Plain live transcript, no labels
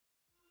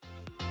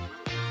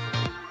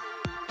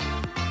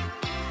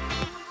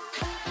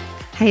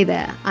Hey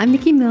there, I'm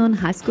Nikki Milne,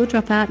 high school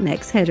dropout,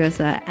 next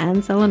hairdresser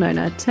and salon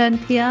owner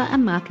turned PR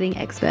and marketing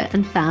expert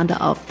and founder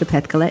of the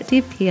Perth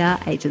Collective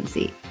PR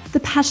agency. The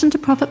Passion to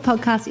Profit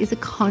podcast is a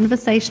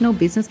conversational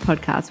business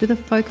podcast with a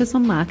focus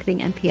on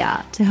marketing and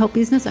PR to help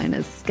business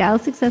owners scale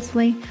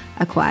successfully,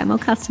 acquire more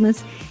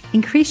customers,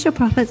 increase your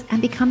profits,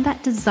 and become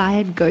that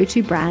desired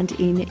go-to brand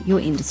in your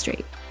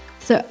industry.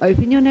 So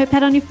open your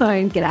notepad on your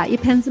phone, get out your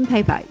pens and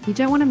paper. You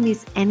don't want to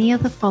miss any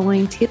of the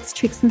following tips,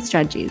 tricks, and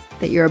strategies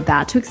that you're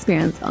about to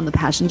experience on the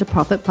Passion to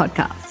Profit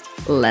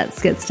podcast.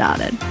 Let's get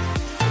started.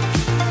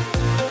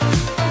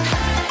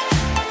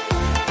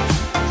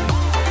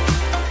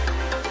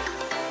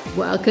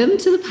 Welcome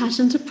to the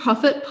Passion to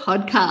Profit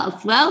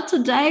podcast. Well,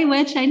 today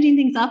we're changing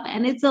things up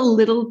and it's a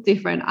little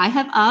different. I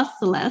have asked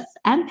Celeste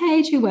and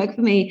Paige, who work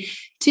for me,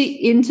 to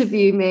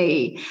interview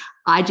me.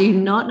 I do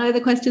not know the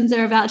questions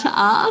they're about to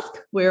ask.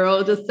 We're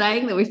all just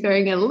saying that we're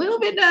feeling a little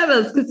bit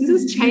nervous because this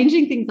is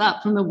changing things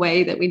up from the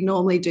way that we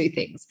normally do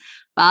things.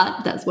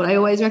 But that's what I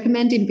always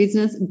recommend in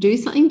business. Do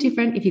something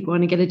different if you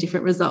want to get a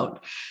different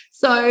result.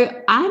 So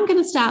I'm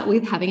going to start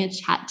with having a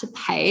chat to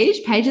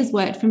Paige. Paige has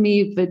worked for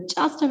me for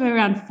just over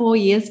around 4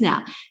 years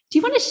now. Do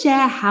you want to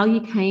share how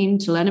you came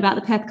to learn about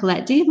the Perth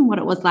Collective and what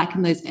it was like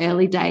in those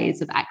early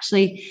days of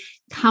actually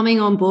coming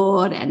on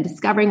board and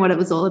discovering what it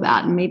was all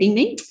about and meeting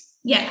me?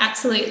 Yeah,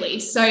 absolutely.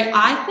 So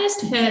I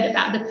first heard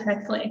about the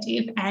Perth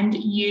Collective and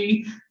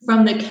you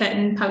from the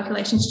Curtin Public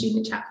Relations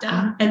Student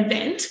Chapter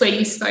event where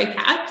you spoke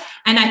at.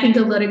 And I think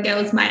a lot of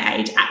girls my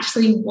age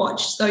actually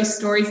watched those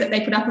stories that they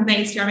put up on their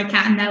Instagram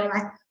account and they were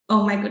like,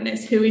 oh my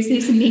goodness, who is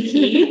this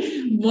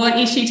Nikki? What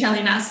is she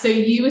telling us? So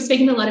you were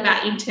speaking a lot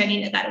about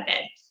interning at that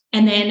event.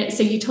 And then,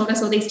 so you told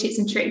us all these tips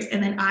and tricks.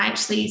 And then I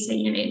actually sent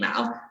you an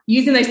email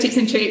using those tips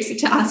and tricks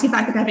to ask if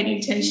I could have an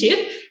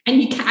internship.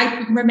 And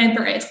I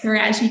remember it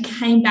as you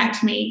came back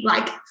to me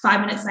like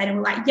 5 minutes later,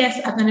 we're like, yes,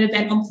 I've got an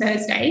event on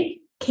Thursday.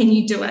 Can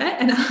you do it?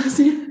 And I was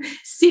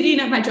sitting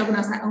at my job and I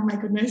was like, oh my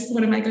goodness,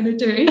 what am I going to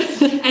do?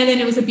 And then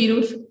it was a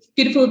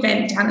beautiful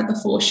event down at the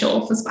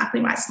foreshore for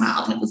Sparkling White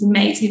Smile. And it was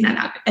amazing.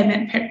 That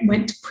event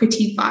went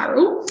pretty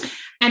viral.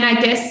 And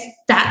I guess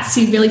that's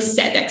really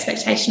set the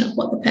expectation of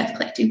what the Perth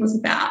Collective was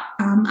about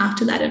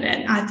after that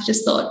event. I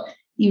just thought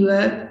you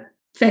were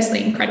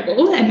firstly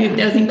incredible and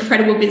there was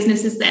incredible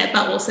businesses there,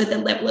 but also the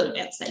level of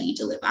events that you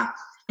deliver.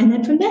 And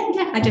then from there,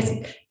 I just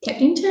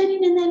kept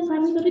interning and then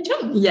finally got a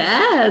job.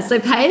 Yeah. So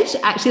Paige,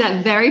 actually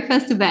that very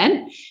first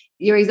event,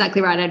 you're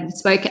exactly right. I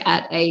spoke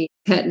at a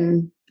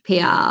Curtin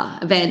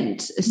PR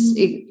event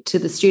to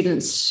the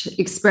students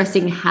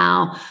expressing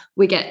how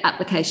we get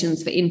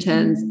applications for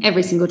interns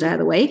every single day of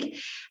the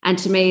week. And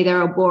to me,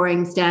 they're a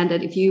boring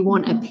standard. If you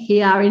want a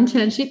PR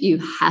internship, you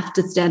have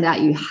to stand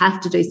out. You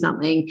have to do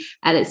something.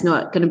 And it's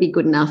not going to be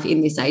good enough in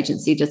this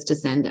agency just to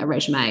send a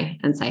resume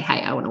and say,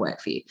 hey, I want to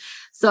work for you.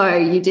 So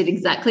you did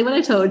exactly what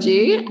I told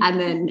you. And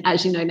then,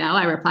 as you know now,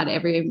 I reply to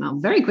every email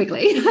very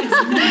quickly.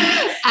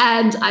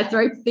 And I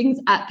throw things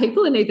at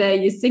people and either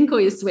you sink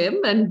or you swim.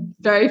 And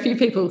very few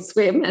people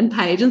swim. And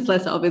Paige and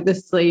Celeste,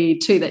 obviously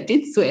two that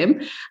did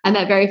swim. And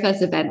that very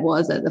first event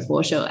was at the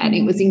foreshore. And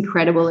it was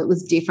incredible. It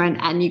was different.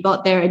 And you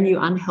got there and you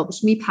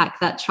unhelped me pack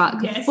that truck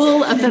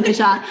full of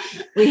furniture.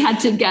 We had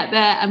to get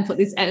there and put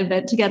this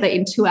event together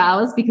in 2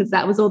 hours because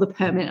that was all the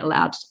permit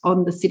allowed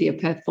on the City of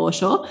Perth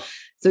foreshore.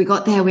 So we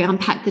got there, we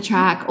unpacked the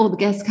track, all the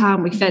guests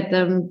come, we fed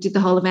them, did the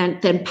whole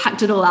event, then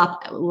packed it all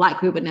up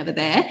like we were never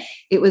there.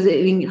 It was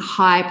a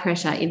high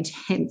pressure,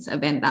 intense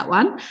event, that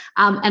one.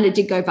 And it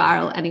did go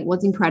viral and it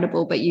was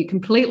incredible, but you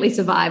completely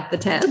survived the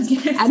test.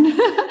 Yes.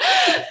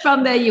 And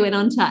from there, you went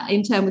on to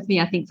intern with me,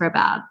 I think, for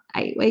about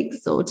 8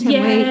 weeks or 10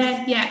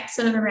 weeks. Yeah,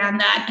 sort of around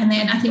that. And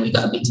then I think we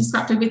got a bit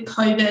disrupted with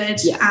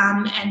COVID.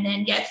 And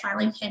then,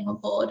 finally came on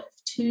board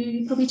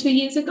probably 2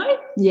 years ago.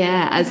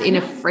 Yeah, as in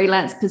a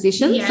freelance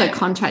position. Yeah. So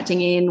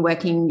contracting in,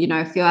 working,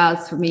 a few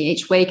hours for me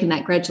each week, and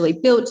that gradually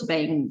built to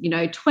being,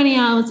 20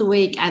 hours a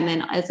week. And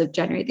then as of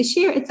January this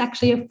year, it's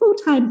actually a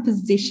full-time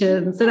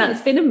position. So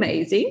that's been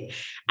amazing.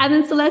 And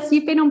then Celeste,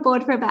 you've been on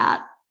board for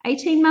about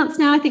 18 months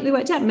now. I think we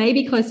worked out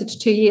maybe closer to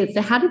 2 years.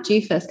 So how did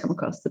you first come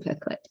across the Perth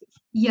Collective?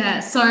 Yeah,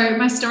 so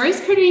my story is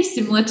pretty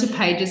similar to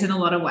Paige's in a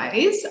lot of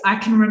ways. I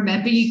can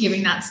remember you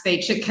giving that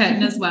speech at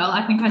Curtin as well.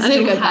 I think I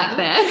still go back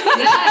there.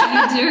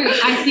 Yeah, you do.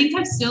 I think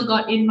I've still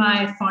got in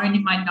my phone,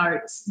 in my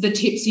notes, the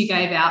tips you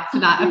gave out for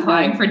that,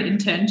 applying for an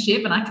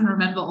internship, and I can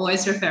remember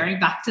always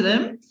referring back to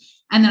them.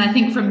 And then I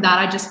think from that,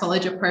 I just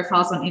followed your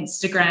profiles on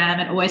Instagram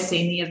and always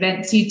seen the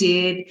events you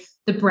did,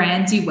 the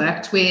brands you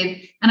worked with.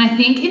 And I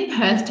think in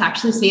Perth, to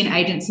actually see an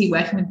agency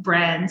working with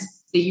brands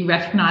that you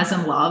recognise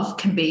and love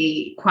can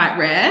be quite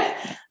rare.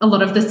 A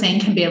lot of the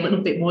scene can be a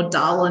little bit more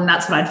dull, and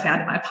that's what I'd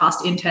found in my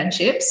past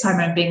internships. So I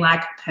remember being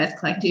like, Perth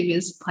Collective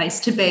is the place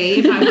to be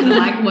if I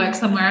want to work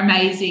somewhere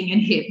amazing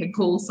and hip and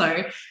cool.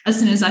 So as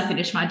soon as I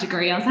finished my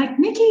degree, I was like,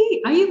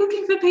 Nikki, are you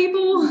looking for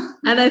people?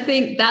 And I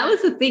think that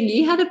was the thing.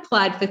 You had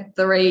applied for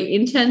 3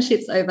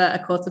 internships over a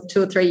course of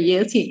 2 or 3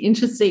 years,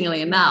 interestingly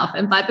enough.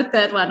 And by the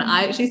third one,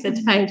 I actually said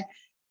to Paige,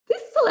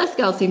 this Celeste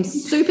girl seems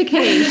super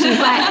keen. She's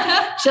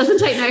like, She doesn't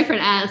take no for an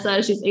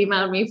answer. She's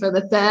emailed me for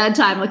the third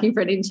time looking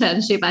for an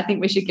internship. I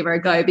think we should give her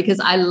a go because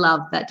I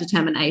love that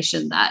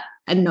determination that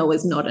a no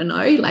is not a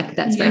no. Like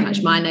that's very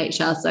much my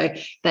nature. So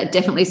that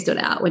definitely stood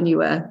out when you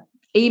were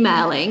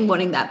emailing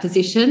wanting that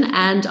position.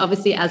 And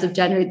obviously as of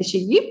January this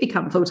year, you've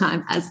become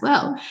full-time as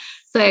well.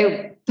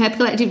 So Pep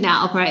Collective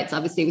now operates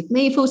obviously with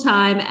me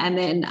full-time and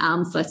then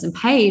Celeste and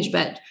Paige.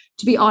 But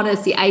to be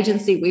honest, the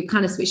agency, we've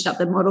kind of switched up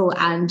the model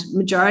and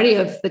majority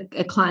of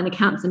the client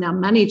accounts are now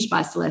managed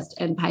by Celeste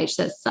and Paige.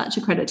 So it's such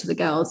a credit to the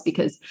girls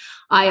because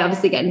I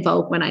obviously get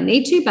involved when I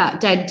need to,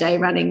 but day-to-day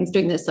runnings,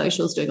 doing their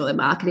socials, doing all their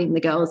marketing,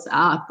 the girls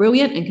are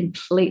brilliant and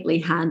completely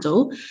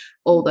handle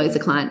all those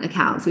client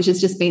accounts, which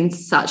has just been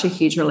such a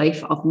huge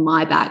relief off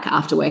my back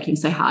after working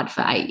so hard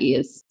for 8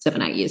 years,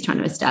 7-8 years, trying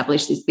to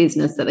establish this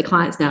business that the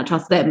clients now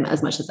trust them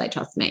as much as they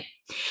trust me.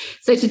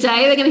 So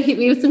today they're going to hit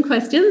me with some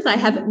questions. I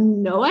have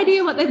no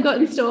idea what they've got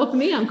in store for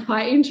me. I'm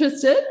quite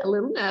interested, a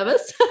little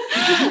nervous.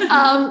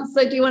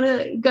 So do you want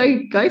to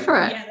go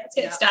for it? Yeah, let's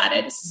get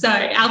started. So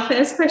our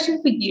first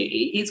question for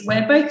you is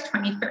we're both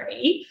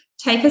 23.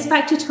 Take us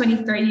back to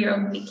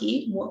 23-year-old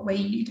Nikki. What were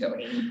you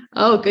doing?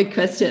 Oh, good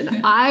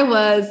question. I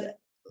was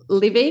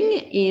living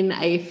in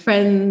a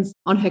friend's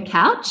on her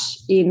couch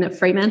in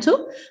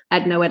Fremantle. I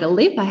had nowhere to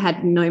live. I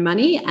had no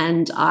money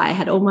and I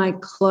had all my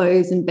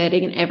clothes and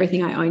bedding and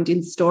everything I owned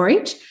in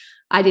storage.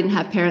 I didn't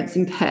have parents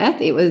in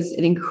Perth. It was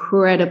an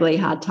incredibly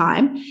hard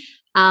time.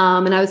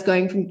 And I was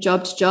going from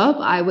job to job.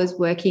 I was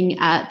working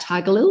at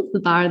Tiger Lil's, the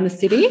bar in the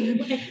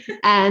city.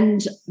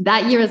 And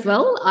that year as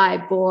well, I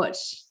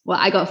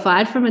got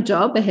fired from a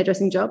job, a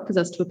hairdressing job, because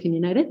I was too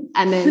opinionated.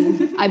 And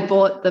then I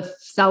bought the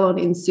salon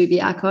in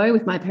Subiaco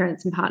with my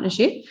parents in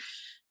partnership.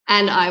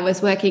 And I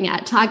was working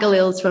at Tiger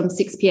Lil's from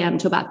 6 p.m.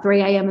 to about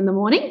 3 a.m. in the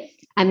morning.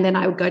 And then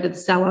I would go to the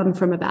salon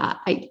from about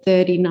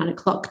 8:30, 9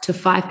 o'clock to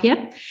 5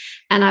 p.m.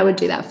 And I would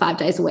do that 5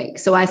 days a week.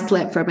 So I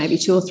slept for maybe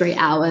 2 or 3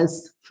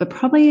 hours for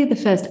probably the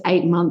first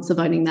 8 months of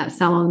owning that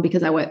salon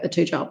because I worked the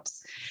 2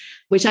 jobs,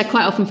 which I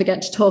quite often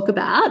forget to talk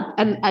about.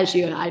 And as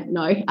you and I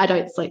know, I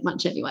don't sleep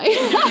much anyway.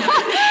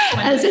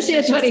 And especially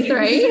at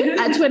 23.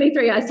 At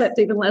 23, I slept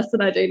even less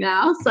than I do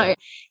now. So,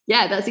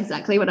 yeah, that's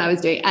exactly what I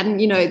was doing. And,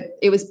 you know,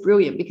 it was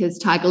brilliant because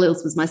Tiger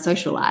Lil's was my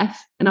social life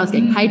and I was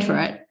getting paid for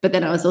it. But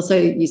then I was also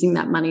using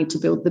that money to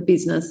build the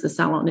business, the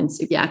salon in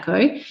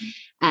Subiaco.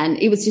 And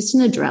it was just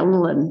an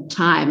adrenaline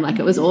time. Like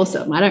it was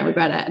awesome. I don't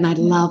regret it. And I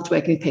loved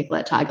working with people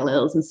at Tiger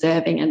Lil's and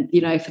serving. And,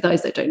 you know, for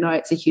those that don't know,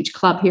 it's a huge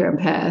club here in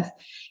Perth.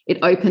 It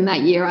opened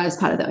that year. I was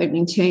part of the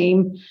opening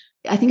team.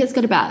 I think it's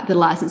got about the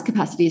license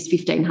capacity is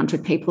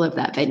 1,500 people of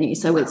that venue.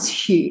 So it's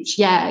huge.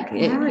 Yeah.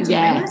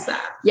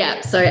 Yeah.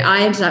 So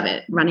I ended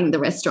up running the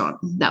restaurant.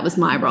 That was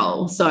my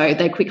role. So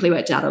they quickly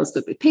worked out I was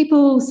good with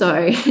people. So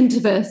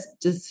I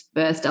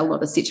dispersed a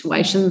lot of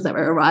situations that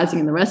were arising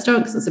in the restaurant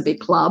because it's a big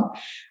club.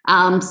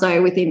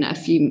 So within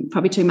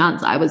probably 2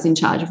 months, I was in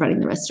charge of running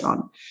the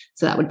restaurant.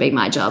 So that would be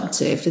my job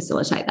to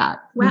facilitate that.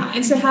 Wow.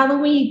 And so how long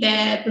were you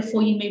there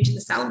before you moved to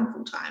the salon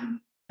full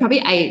time?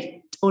 Probably 8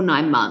 or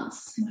 9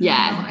 months.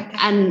 Yeah. Oh, okay.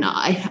 And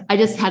I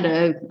just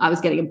I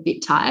was getting a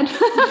bit tired.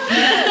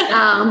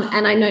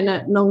 And I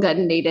no longer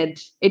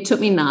it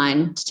took me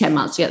 9 to 10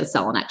 months to get the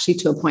salon actually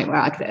to a point where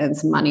I could earn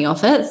some money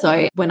off it.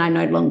 So when I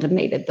no longer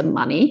needed the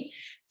money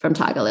from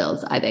Tiger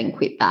Lil's, I then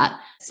quit that.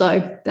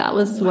 So that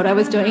was what I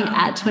was doing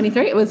at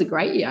 23. It was a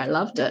great year. I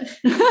loved it.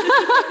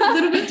 A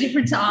little bit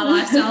different to our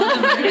lifestyle at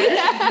the moment.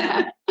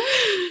 Yeah.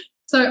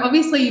 So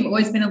obviously you've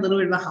always been a little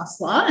bit of a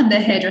hustler and the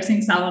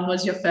hairdressing salon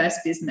was your first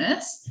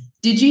business.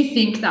 Did you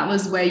think that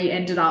was where you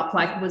ended up?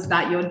 Like, was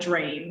that your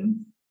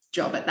dream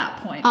job at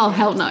that point? Oh,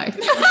 hell no.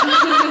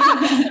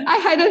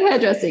 I hated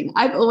hairdressing.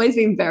 I've always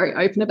been very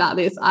open about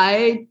this.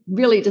 I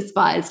really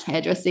despised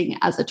hairdressing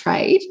as a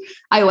trade.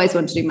 I always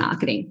wanted to do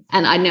marketing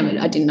and I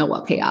didn't know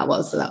what PR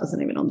was, so that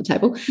wasn't even on the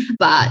table.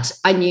 But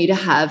I knew to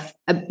have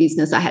a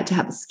business, I had to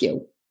have a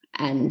skill.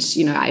 And,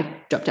 you know,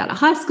 I dropped out of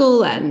high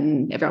school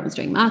and everyone was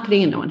doing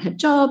marketing and no one had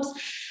jobs.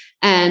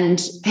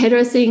 And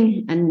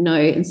hairdressing, and no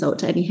insult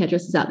to any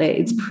hairdressers out there,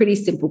 it's a pretty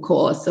simple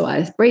course. So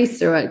I breezed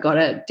through it, got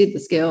it, did the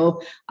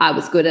skill. I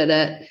was good at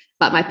it.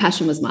 But my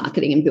passion was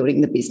marketing and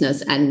building the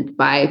business. And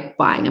by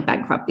buying a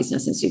bankrupt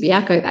business in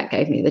Subiaco, that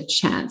gave me the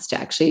chance to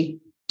actually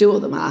do all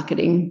the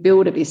marketing,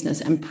 build a business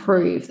and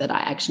prove that I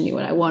actually knew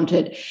what I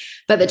wanted.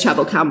 But the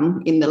trouble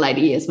come in the later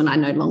years when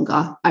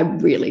I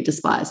really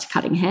despised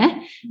cutting hair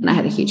and I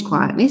had a huge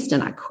client list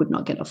and I could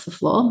not get off the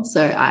floor.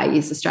 So I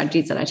used the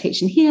strategies that I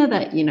teach in here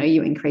that, you know,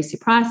 you increase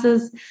your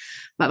prices,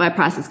 but my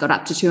prices got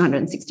up to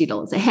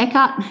 $260 a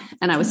haircut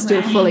and I was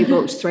still fully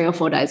booked 3 or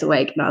 4 days a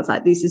week. And I was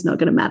like, this is not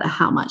going to matter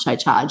how much I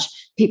charge.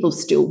 People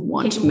still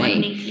want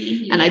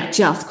me. And I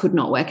just could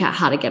not work out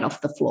how to get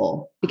off the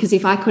floor because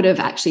if I could have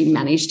actually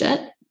managed it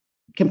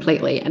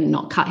completely and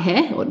not cut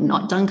hair or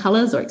not done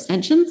colours or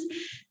extensions,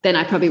 then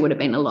I probably would have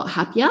been a lot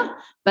happier.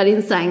 But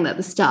in saying that,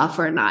 the staff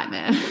were a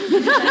nightmare.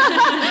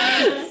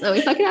 So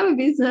if I could have a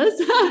business,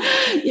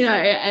 you know,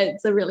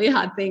 it's a really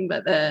hard thing.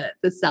 But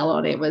the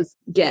salon, it was,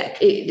 yeah,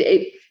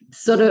 it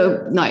sort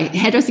of, no,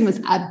 hairdressing was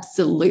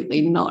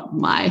absolutely not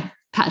my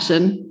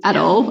passion at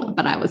all,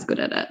 but I was good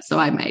at it. So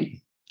I made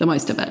the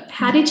most of it.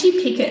 How did you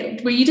pick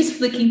it? Were you just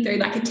flicking through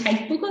like a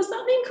textbook or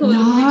something? Or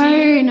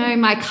No.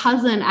 My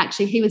cousin,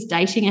 actually, he was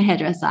dating a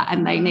hairdresser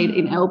and they need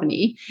in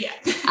Albany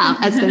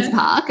at Spence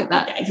Park,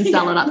 to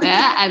sell it up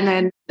there. And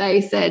then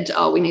they said,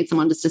 oh, we need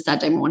someone just a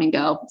Saturday morning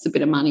girl. It's a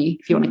bit of money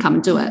if you want to come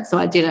and do it. So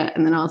I did it.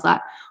 And then I was like,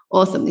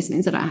 awesome, this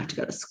means that I don't have to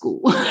go to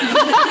school.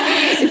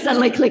 It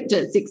suddenly clicked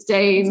at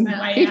 16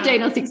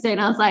 or 16.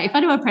 I was like, if I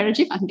do an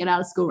apprenticeship, I can get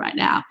out of school right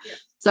now. Yeah.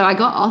 So I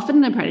got offered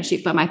an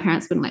apprenticeship, but my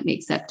parents wouldn't let me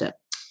accept it.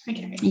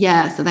 Okay.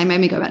 Yeah, so they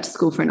made me go back to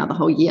school for another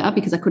whole year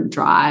because I couldn't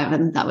drive,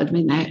 and that would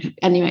mean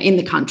in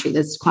the country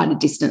there's quite a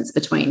distance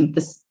between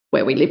this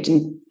where we lived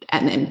in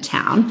and then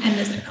town. And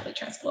there's no public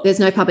transport. There's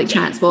no public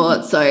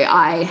transport, so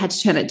I had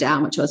to turn it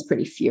down, which I was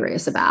pretty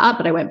furious about.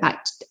 But I went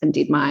back and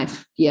did my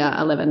year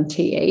 11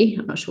 TE.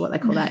 I'm not sure what they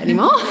call that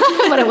anymore,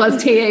 but it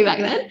was TE back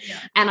then. Yeah.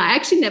 And I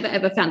actually never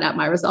ever found out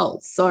my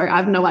results, so I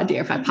have no idea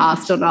if I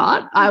passed or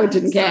not. I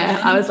didn't care.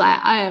 I was like,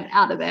 I am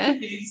out of there.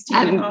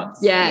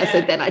 And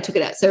so then I took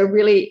it out. So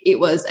really, it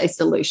was a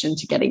solution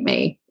to getting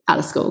me out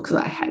of school because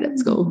I hated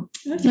school.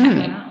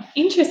 Okay,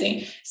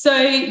 interesting. So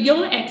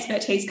your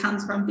expertise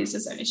comes from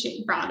business ownership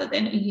rather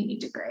than a uni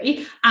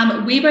degree.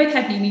 We both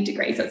have uni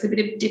degrees, so it's a bit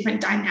of different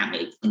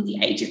dynamic in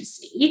the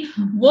agency.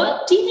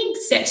 What do you think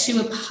sets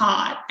you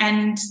apart?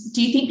 And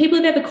do you think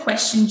people have ever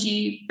questioned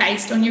you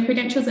based on your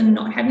credentials and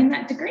not having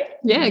that degree?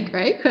 Yeah,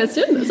 great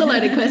question. That's a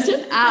loaded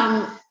question.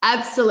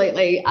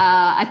 Absolutely.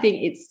 I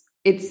think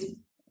it's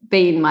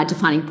been my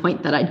defining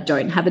point that I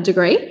don't have a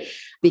degree,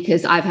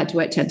 because I've had to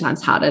work 10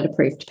 times harder to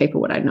prove to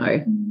people what I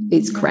know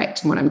is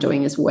correct and what I'm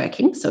doing is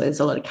working. So there's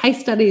a lot of case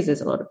studies,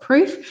 there's a lot of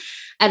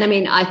proof. And I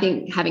mean, I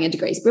think having a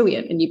degree is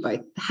brilliant, and you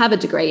both have a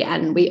degree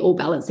and we all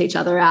balance each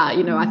other out.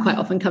 You know, I quite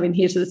often come in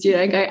here to the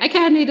studio and go,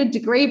 okay, I need a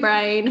degree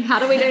brain. How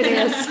do we do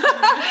this?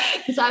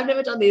 Because I've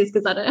never done this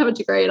because I don't have a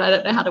degree and I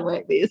don't know how to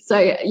work this.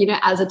 So, you know,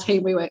 as a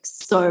team, we work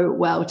so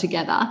well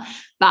together.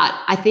 But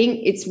I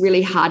think it's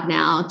really hard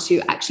now to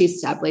actually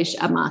establish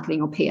a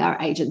marketing or PR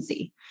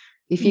agency.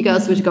 If you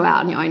girls were to go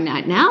out on your own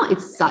right now,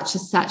 it's such a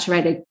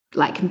saturated,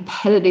 like,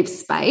 competitive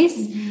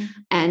space.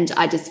 And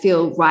I just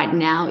feel right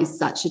now is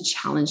such a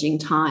challenging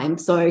time.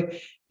 So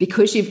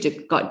because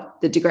you've got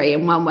the degree,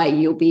 in one way,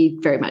 you'll be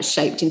very much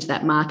shaped into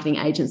that marketing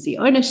agency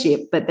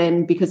ownership. But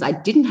then because I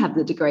didn't have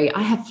the degree,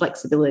 I have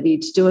flexibility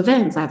to do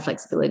events. I have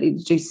flexibility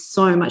to do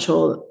so much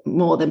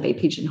more than be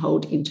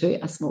pigeonholed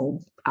into a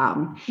small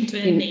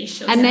into a niche,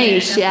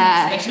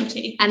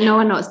 specialty. And no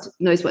one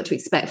knows what to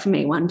expect from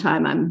me. One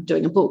time I'm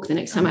doing a book, the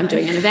next time I'm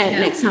doing an event,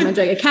 next time I'm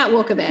doing a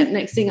catwalk event,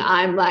 next thing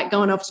I'm like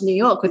going off to New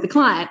York with the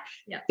client,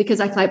 because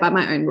I play by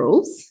my own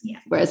rules.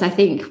 Whereas I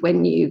think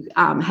when you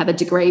have a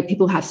degree,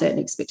 people have certain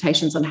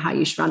expectations on how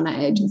you should run that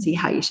agency,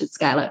 how you should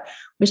scale it,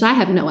 which I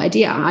have no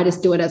idea. I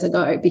just do it as I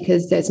go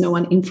because there's no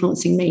one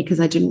influencing me because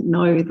I didn't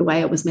know the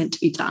way it was meant to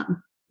be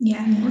done.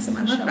 Yeah, awesome.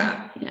 I love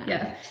that.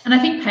 Yeah. And I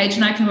think Paige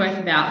and I can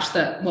both vouch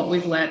that what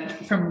we've learned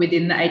from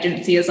within the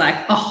agency is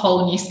like a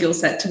whole new skill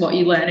set to what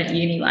you learn at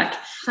uni. Like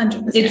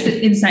 100%. It's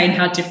insane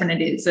how different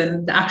it is,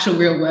 and the actual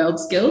real world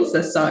skills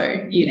are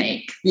so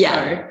unique.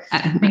 Yeah. So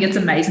I think it's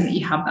amazing that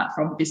you have that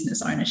from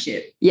business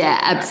ownership. Yeah,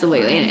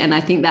 absolutely. And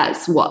I think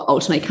that's what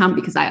ultimately come,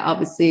 because I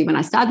obviously, when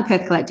I started the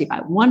Perth Collective,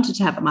 I wanted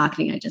to have a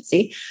marketing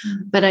agency,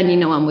 but I knew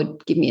no one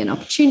would give me an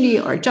opportunity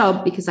or a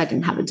job because I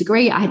didn't have a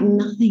degree. I had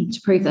nothing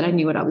to prove that I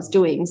knew what I was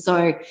doing.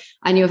 So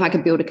I knew if I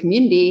could build a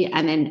community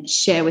and then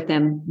share with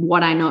them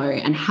what I know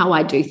and how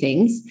I do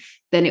things,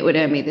 then it would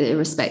earn me the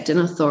respect and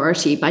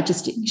authority by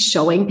just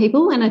showing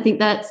people. And I think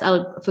that's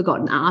a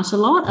forgotten art a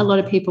lot. A lot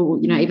of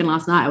people, you know, even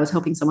last night I was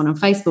helping someone on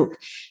Facebook.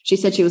 She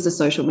said she was a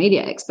social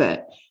media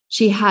expert.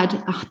 She had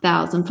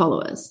 1,000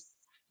 followers.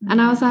 And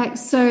I was like,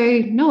 so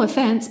no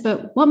offense,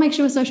 but what makes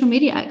you a social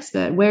media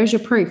expert? Where is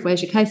your proof?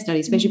 Where's your case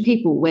studies? Where's your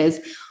people? Where's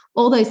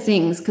all those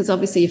things? Because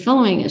obviously your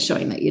following is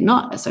showing that you're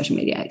not a social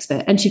media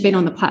expert. And she'd been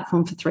on the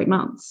platform for 3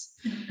 months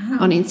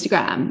on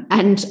Instagram.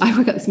 And I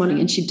woke up this morning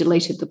and she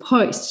deleted the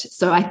post.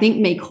 So I think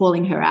me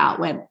calling her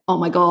out went, oh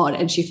my God.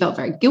 And she felt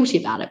very guilty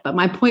about it. But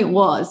my point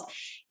was,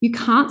 you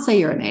can't say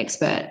you're an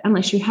expert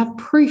unless you have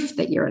proof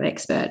that you're an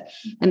expert.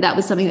 And that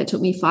was something that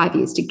took me 5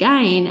 years to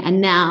gain.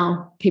 And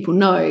now people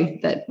know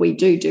that we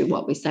do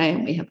what we say,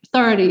 and we have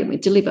authority, and we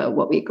deliver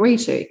what we agree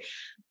to.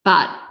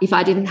 But if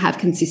I didn't have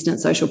consistent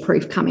social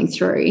proof coming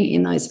through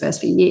in those first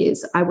few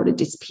years, I would have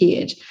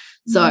disappeared.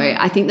 So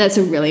I think that's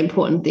a really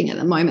important thing at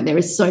the moment. There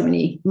is so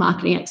many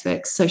marketing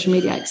experts, social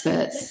media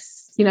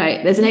experts. You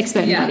know, there's an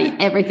expert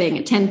in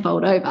everything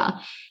tenfold over.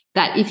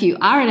 That if you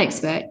are an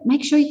expert,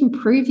 make sure you can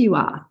prove you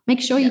are.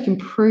 Make sure you can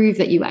prove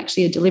that you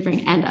actually are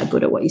delivering and are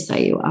good at what you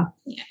say you are.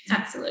 Yeah,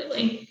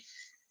 absolutely.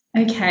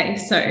 Okay,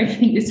 so I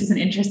think this is an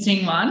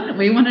interesting one.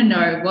 We want to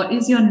know, what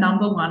is your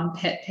number one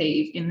pet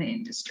peeve in the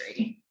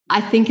industry?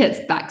 I think it's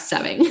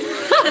backstabbing.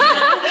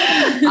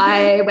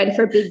 I went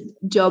for a big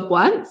job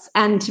once,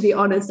 and to be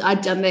honest,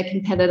 I'd done their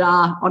competitor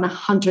on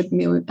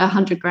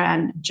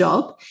 $100,000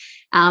 job.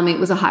 It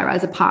was a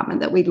high-rise apartment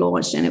that we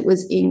launched, and it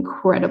was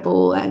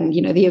incredible. And,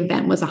 you know, the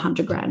event was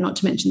 $100,000, not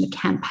to mention the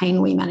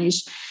campaign we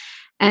managed.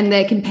 And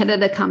their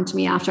competitor come to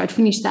me after I'd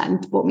finished that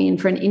and brought me in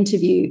for an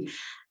interview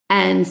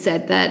and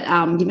said that,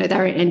 they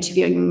were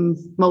interviewing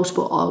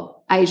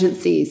multiple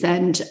agencies,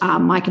 and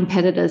my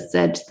competitor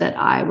said that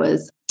I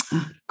was,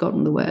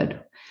 forgotten the word. Do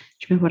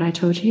you remember what I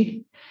told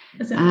you?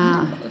 Was it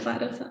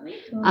underqualified or something?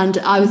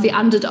 I was the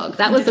underdog.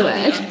 That was the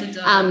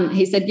word.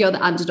 He said, you're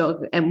the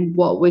underdog. And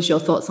what was your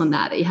thoughts on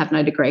that you have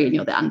no degree and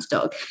you're the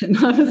underdog? And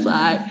I was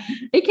like, are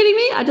you kidding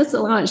me? I just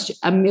launched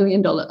 $1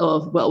 million, it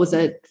was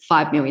a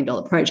 $5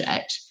 million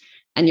project.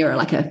 And you're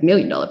like $1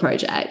 million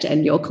project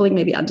and you're calling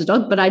me the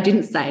underdog. But I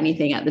didn't say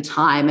anything at the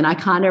time. And I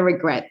kind of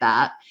regret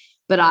that.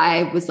 But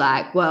I was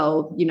like,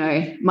 well,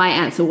 my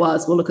answer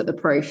was, we'll look at the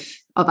proof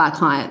of our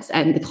clients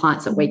and the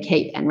clients that we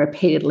keep and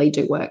repeatedly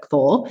do work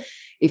for.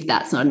 If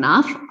that's not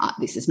enough,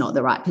 this is not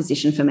the right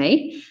position for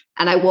me.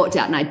 And I walked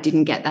out and I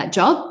didn't get that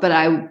job. But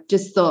I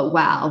just thought,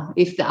 wow,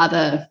 if the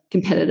other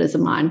competitors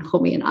of mine call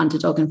me an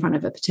underdog in front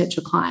of a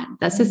potential client,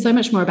 that says so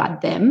much more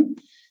about them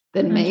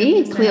than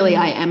me. 100%. Clearly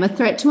I am a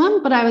threat to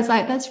them, but I was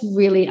like, that's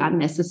really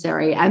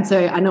unnecessary. And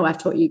so I know I've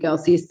taught you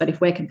girls this, but if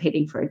we're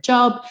competing for a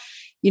job,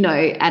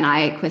 and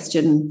I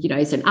question,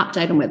 is an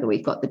update on whether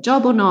we've got the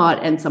job or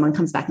not, and someone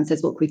comes back and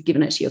says, look, we've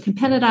given it to your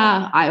competitor,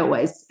 I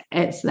always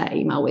answer that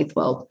email with,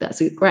 well,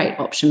 that's a great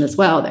option as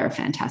well. They're a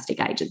fantastic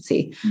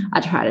agency.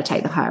 I try to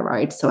take the high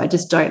road. So I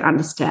just don't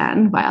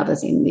understand why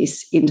others in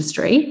this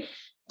industry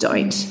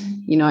don't.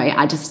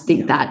 I just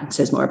think that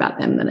says more about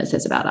them than it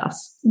says about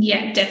us.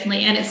 Yeah,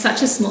 definitely. And it's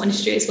such a small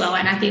industry as well.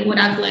 And I think what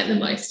I've learned the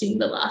most in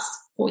the last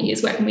 4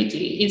 years working with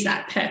you is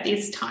that Perth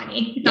is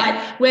tiny.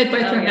 Like, we're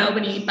both from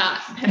Melbourne, but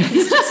Perth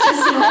is just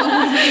as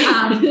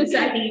small. So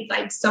I think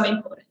it's so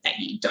important that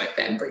you don't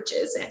burn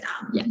bridges and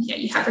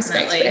you have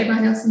respect for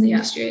everyone else in the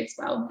industry as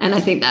well. And I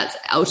think that's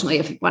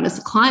ultimately one of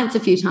the clients a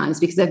few times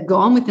because they've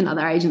gone with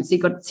another agency,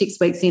 got 6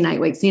 weeks in, 8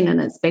 weeks in,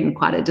 and it's been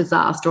quite a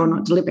disaster or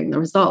not delivering the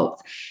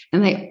results.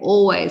 And they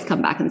always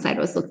come back and say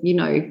to us, look,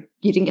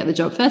 you didn't get the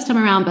job first time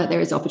around, but there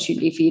is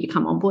opportunity for you to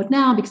come on board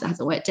now because it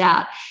hasn't worked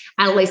out.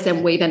 And at least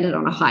then we've ended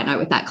on a high note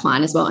with that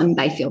client as well, and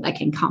they feel they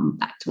can come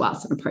back to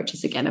us and approach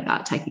us again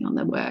about taking on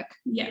their work.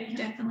 Yeah,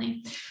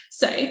 definitely.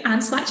 So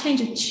slight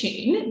change of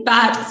tune,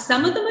 but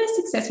some of the most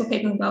successful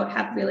people in the world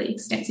have really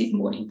extensive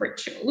morning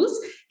rituals.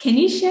 Can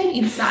you share an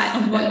insight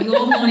on what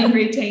your morning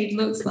routine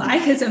looks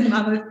like as a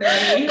mum of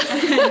 30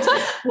 and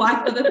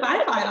wife of a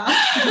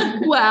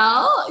firefighter?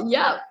 Well,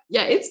 yeah,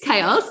 it's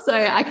chaos. So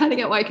I kind of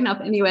get woken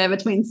up anywhere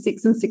between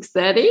 6 and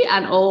 6:30,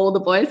 and all the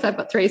boys, I've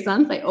got 3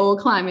 sons, they all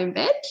climb in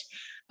bed.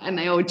 And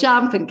they all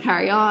jump and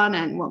carry on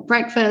and want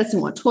breakfast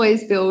and want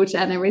toys built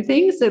and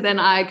everything. So then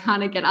I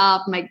kind of get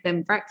up, make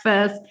them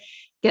breakfast,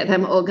 get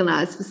them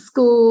organised for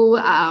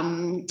school.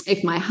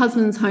 If my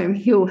husband's home,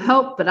 he'll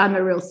help, but I'm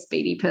a real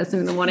speedy person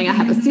in the morning. I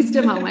have a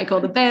system. I'll make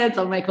all the beds,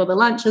 I'll make all the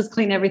lunches,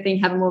 clean everything,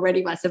 have them all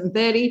ready by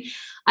 7:30.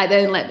 I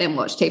then let them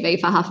watch TV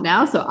for half an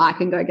hour so I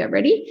can go get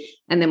ready.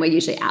 And then we're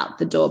usually out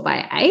the door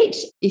by 8.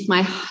 If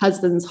my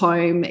husband's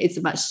home,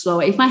 it's much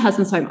slower. If my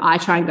husband's home, I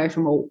try and go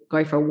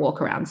for a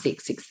walk around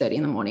 6:30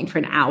 in the morning for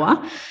an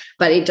hour,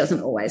 but it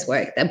doesn't always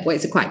work. The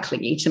boys are quite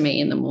clingy to me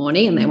in the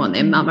morning and they want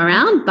their mum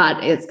around,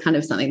 but it's kind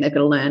of something they've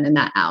got to learn. And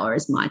that hour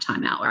is my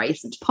time out where I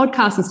listen to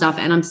podcasts and stuff,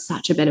 and I'm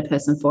such a better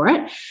person for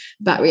it.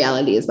 But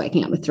reality is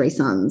waking up with 3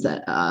 sons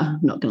that are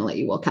not going to let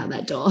you walk out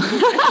that door.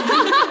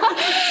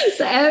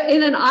 So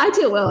in an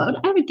ideal world,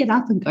 I would get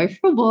up and go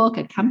for a walk.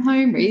 I'd come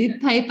home, read the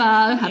paper,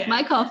 have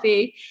my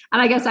coffee.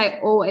 And I guess I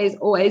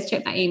always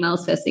check my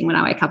emails first thing when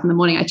I wake up in the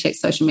morning. I check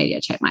social media,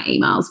 check my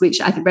emails,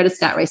 which I read a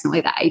stat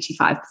recently that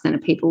 85%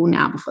 of people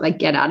now, before they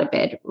get out of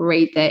bed,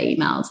 read their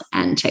emails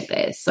and check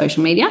their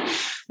social media,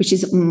 which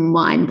is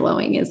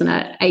mind-blowing, isn't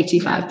it?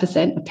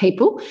 85% of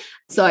people.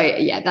 So,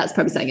 yeah, that's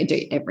probably something I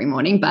do every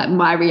morning. But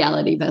my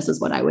reality versus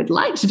what I would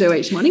like to do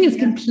each morning is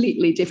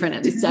completely different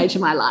at this stage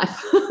of my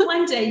life.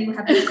 One day you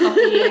have a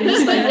coffee and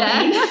slow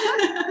down.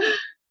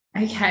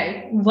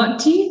 Okay, what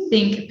do you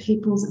think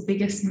people's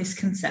biggest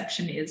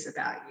misconception is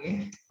about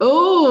you?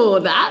 Oh,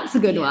 that's a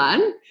good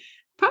one.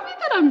 Probably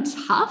that I'm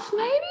tough,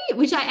 maybe,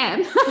 which I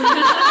am.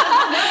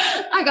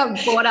 I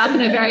got brought up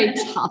in a very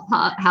tough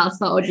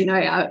household.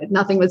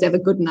 Nothing was ever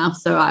good enough.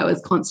 So I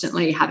was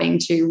constantly having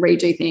to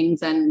redo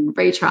things and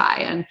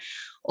retry and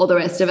all the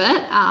rest of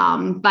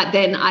it. But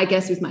then I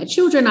guess with my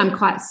children, I'm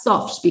quite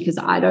soft because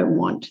I don't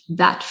want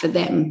that for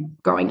them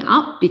growing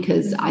up,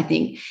 because I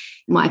think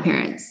my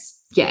parents,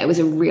 it was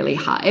a really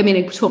hard,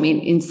 it taught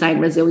me insane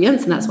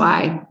resilience, and that's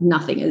why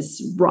nothing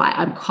is right.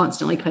 I'm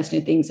constantly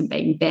questioning things and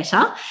being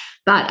better.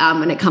 But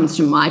when it comes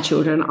to my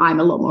children, I'm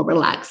a lot more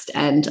relaxed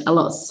and a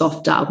lot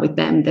softer with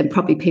them than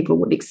probably people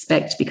would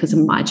expect because of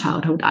my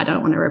childhood. I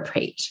don't want to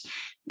repeat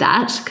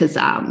that because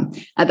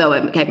although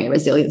it gave me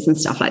resilience and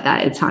stuff like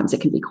that, at times it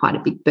can be quite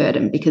a big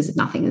burden because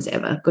nothing is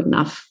ever good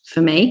enough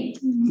for me.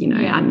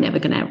 I'm never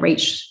going to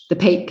reach the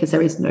peak because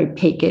there is no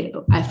peak.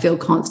 I feel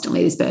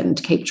constantly this burden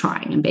to keep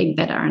trying and being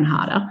better and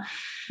harder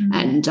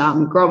and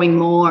growing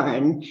more,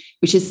 and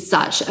which is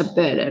such a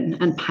burden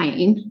and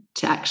pain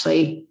to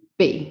actually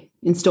be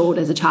installed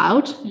as a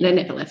child. They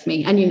never left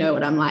me. And you know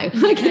what I'm like.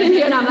 I get in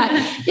here and I'm like,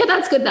 yeah,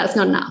 that's good. That's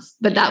not enough.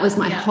 But that was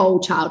my whole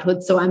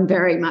childhood. So I'm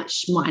very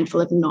much mindful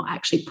of not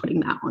actually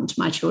putting that onto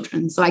my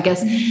children. So I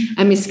guess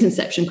a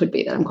misconception could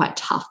be that I'm quite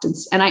tough.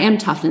 And I am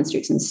tough and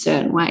strict in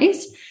certain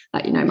ways.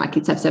 Like, you know, my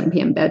kids have 7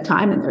 p.m.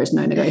 bedtime and there is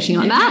no negotiating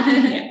on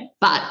that.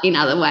 But in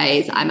other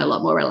ways, I'm a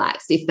lot more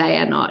relaxed. If they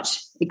are not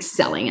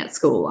excelling at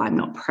school, I'm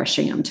not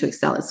pressuring them to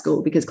excel at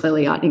school, because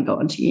clearly I didn't go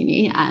on to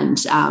uni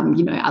and,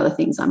 you know, other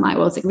things. I'm like,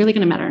 well, is it really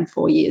going to matter in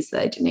 4 years that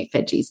they didn't eat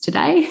veggies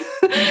today?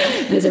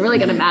 Is it really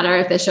going to matter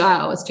if their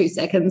shower was 2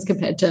 seconds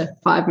compared to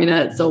 5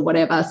 minutes or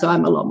whatever? So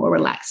I'm a lot more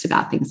relaxed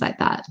about things like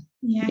that.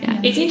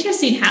 Yeah. It's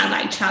interesting how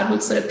like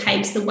childhood sort of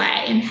paves the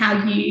way and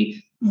how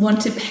you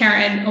want to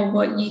parent, or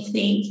what you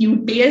think you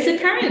would be as a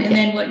parent, and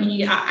then what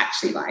you are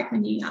actually like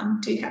when you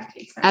do have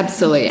kids.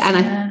 Absolutely. And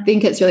I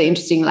think it's really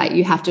interesting, like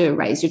you have to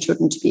raise your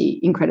children to be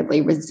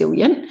incredibly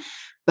resilient,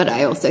 but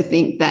I also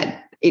think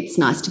that it's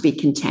nice to be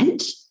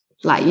content.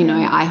 Like, you know,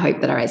 I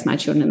hope that I raise my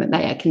children that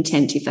they are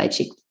content if they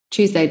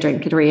choose their dream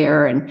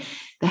career and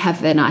they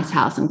have their nice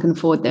house and can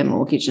afford their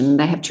mortgage and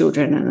they have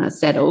children and are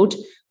settled.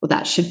 Well,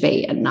 that should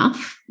be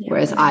enough.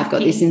 Whereas I've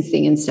got this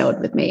thing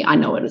instilled with me. I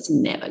know it's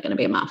never going to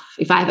be enough.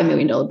 If I have $1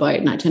 million boat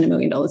and I turn $1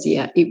 million a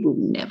year, it will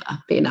never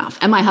be enough.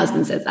 And my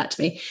husband says that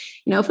to me.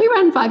 You know, if we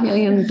ran $5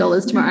 million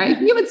tomorrow,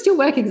 you would still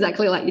work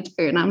exactly like you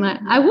do. And I'm like,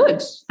 I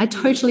would. I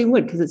totally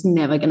would, because it's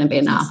never going to be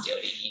enough.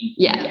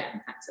 Yeah,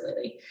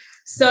 absolutely.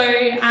 So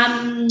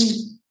a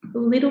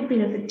little bit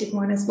of a different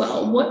one as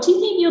well. What do you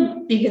think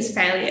your biggest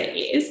failure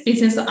is,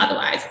 business or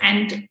otherwise?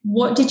 And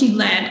what did you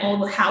learn,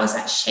 or how has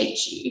that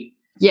shaped you?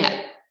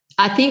 Yeah.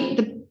 I think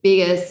the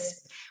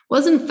biggest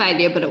wasn't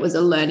failure, but it was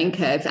a learning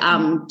curve,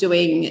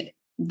 doing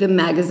the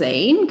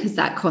magazine, because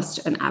that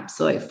cost an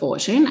absolute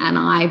fortune. And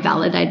I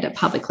validated it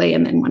publicly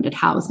and then wondered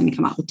how I was going to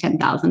come up with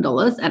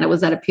 $10,000. And it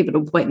was at a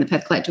pivotal point in the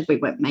Perth Collective. We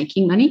weren't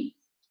making money.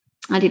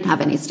 I didn't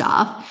have any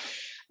staff.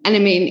 And I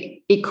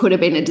mean, it could have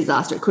been a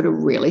disaster. It could have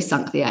really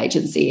sunk the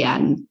agency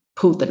and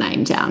pulled the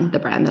name down, the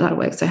brand that I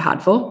worked so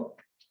hard for.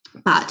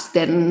 But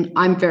then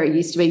I'm very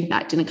used to being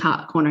backed in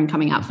a corner and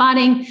coming out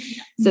fighting.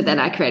 So then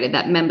I created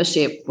that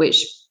membership,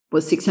 which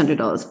was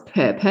 $600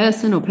 per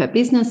person or per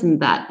business.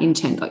 And that in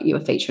turn got you a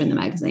feature in the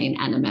magazine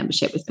and a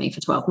membership with me for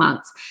 12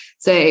 months.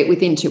 So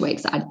within 2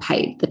 weeks, I'd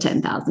paid the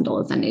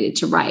 $10,000 I needed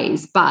to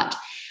raise. But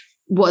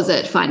was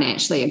it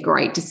financially a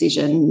great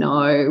decision?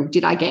 No.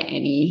 Did I get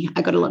any?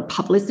 I got a lot of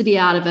publicity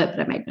out of it,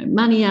 but I made no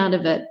money out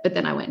of it. But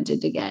then I went and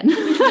did it again.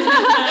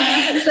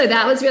 So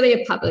that was really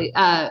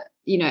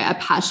a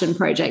passion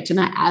project, and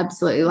I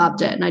absolutely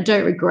loved it, and I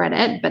don't regret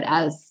it, but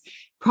as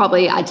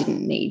probably I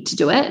didn't need to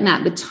do it. And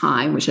at the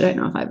time, which I don't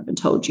know if I've ever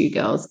told you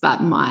girls,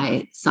 but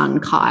my son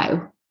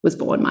Kai was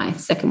born, my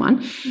second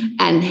one,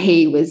 and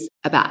he was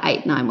about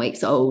 8-9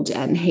 weeks old,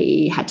 and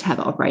he had to have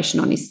an operation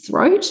on his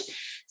throat.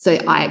 So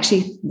I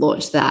actually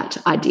launched that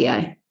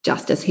idea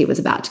just as he was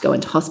about to go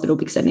into hospital,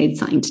 because I needed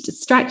something to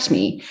distract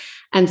me.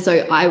 And so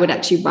I would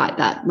actually write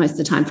that most of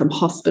the time from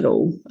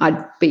hospital. I'd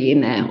be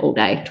in there all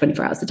day,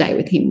 24 hours a day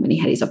with him when he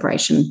had his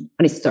operation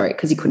on his throat,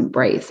 because he couldn't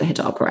breathe, so I had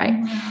to operate.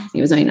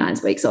 He was only 9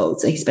 weeks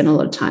old, so he spent a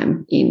lot of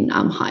time in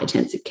high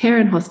intensive care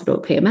in hospital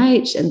at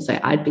PMH, and so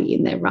I'd be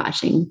in there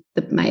writing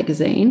the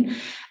magazine.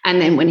 And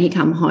then when he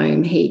come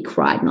home, he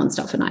cried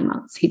nonstop for 9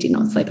 months. He did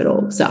not sleep at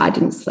all. So I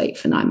didn't sleep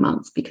for 9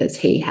 months because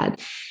he had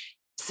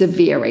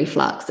severe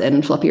reflux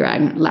and floppy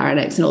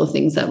larynx and all the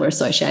things that were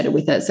associated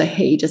with it. So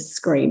he just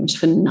screamed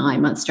for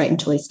 9 months straight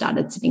until he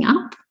started sitting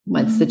up.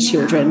 Once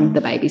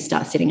the babies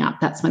start sitting up,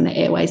 that's when the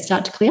airways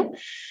start to clear.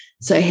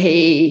 So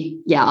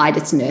I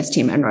just nursed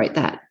him and wrote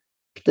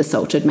the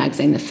Salted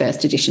magazine, the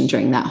first edition,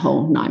 during that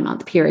whole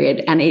 9-month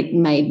period. And it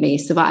made me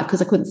survive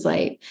because I couldn't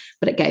sleep,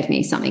 but it gave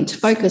me something to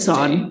focus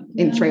on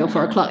in 3 or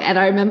 4 o'clock. And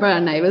I remember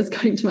our neighbours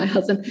going to my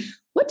husband,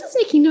 "What does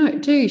Nikki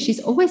do?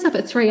 She's always up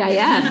at 3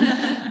 a.m.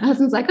 My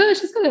husband's like, "Oh,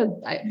 she's got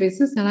a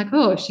business." They're like,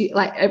 "Oh, she,"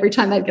 like every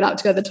time they'd get up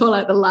to go to the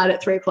toilet, the light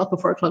at 3 o'clock or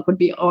 4 o'clock would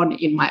be on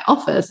in my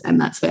office. And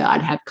that's where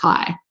I'd have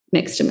Kai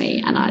next to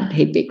me, and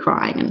he'd be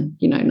crying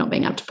and, not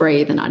being able to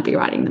breathe, and I'd be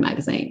writing the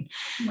magazine.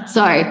 Wow.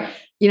 So,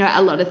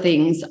 a lot of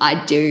things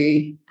I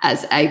do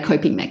as a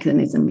coping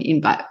mechanism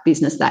in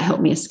business that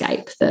helped me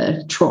escape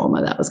the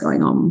trauma that was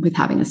going on with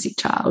having a sick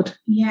child.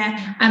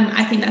 Yeah.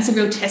 I think that's a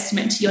real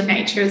testament to your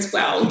nature as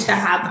well, to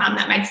have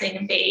that magazine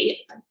and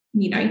be,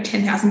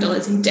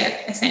 $10,000 in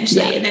debt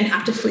essentially, and then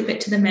have to flip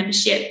it to the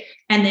membership.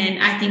 And then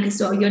I think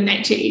as well, your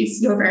nature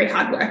is you're a very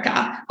hard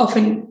worker.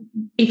 Often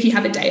if you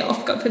have a day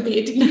off, God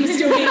forbid, you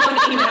still be on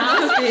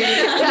emails.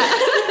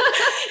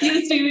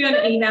 You still be on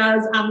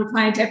emails,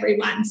 replying to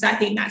everyone. So I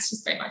think that's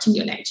just very much in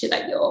your nature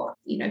that you're,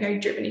 very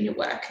driven in your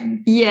work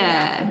and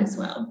as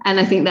well. And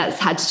I think that's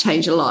had to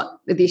change a lot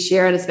this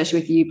year, and especially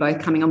with you both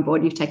coming on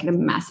board, you've taken a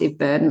massive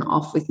burden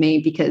off with me,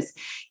 because,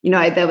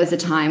 there was a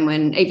time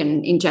when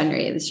even in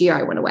January of this year,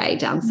 I went away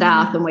down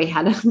south and we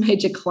had a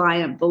major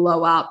client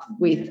blow up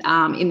with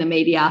in the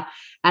media.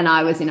 And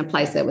I was in a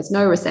place that was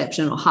no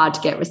reception or hard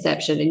to get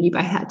reception, and you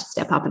both had to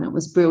step up, and it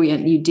was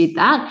brilliant. You did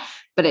that.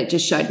 but it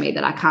just showed me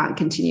that I can't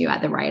continue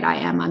at the rate I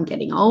am. I'm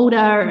getting older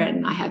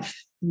and I have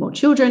more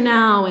children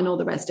now and all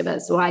the rest of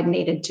it. So I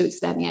needed to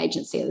expand the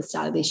agency at the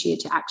start of this year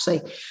to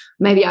actually,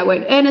 maybe I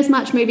won't earn as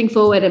much moving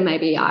forward, and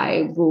maybe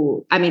I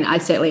will. I mean, I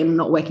certainly am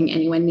not working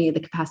anywhere near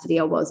the capacity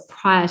I was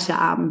prior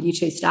to you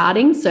two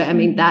starting. So, I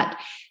mean,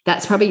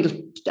 that's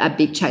probably a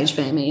big change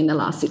for me in the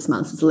last 6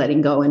 months, is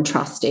letting go and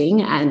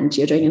trusting, and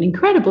you're doing an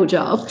incredible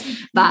job.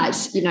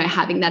 But, you know,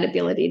 having that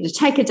ability to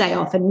take a day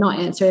off and not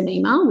answer an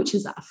email, which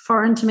is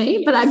foreign to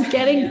me, but I'm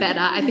getting better.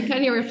 I think I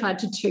only replied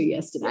to 2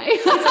 yesterday.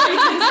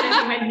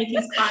 When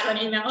Nikki's quiet on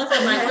emails,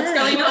 I'm like, what's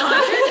going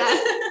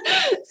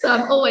on? So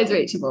I'm always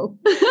reachable.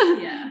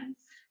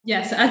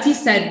 Yeah, so as you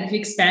said, we've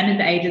expanded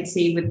the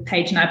agency with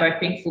Paige and I both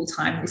being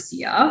full-time this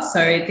year.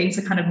 So things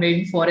are kind of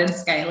moving forward and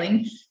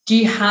scaling. Do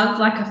you have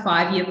like a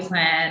 5-year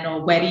plan,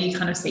 or where do you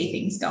kind of see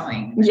things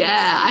going?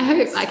 Yeah, I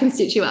hope I can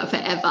stitch you up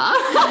forever.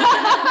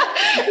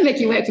 Make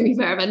you work for me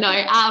forever. No,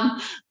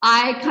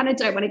 I kind of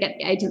don't want to get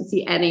the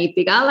agency any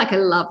bigger. Like, I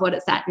love what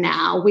it's at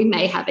now. We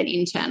may have an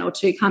intern or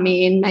two come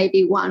in,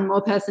 maybe one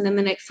more person in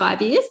the next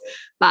 5 years,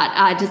 but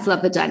I just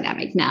love the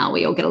dynamic now.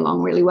 We all get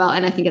along really well.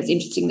 And I think it's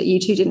interesting that you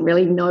two didn't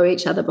really know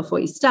each other before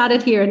you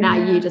started here, and now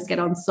you just get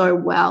on so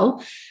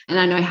well. And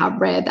I know how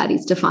rare that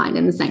is to find.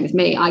 And the same with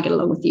me. I get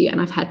along with you,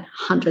 and I've had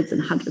hundreds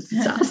and hundreds of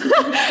staff.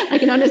 I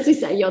can honestly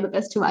say you're the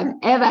best two I've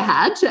ever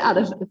had out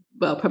of,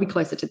 well, probably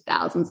closer to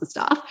thousands of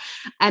staff.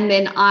 And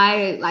then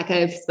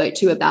I've spoke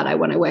to you about, I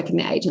want to work in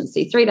the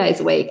agency 3 days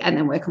a week and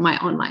then work on my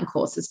online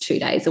courses 2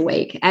 days a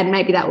week. And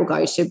maybe that will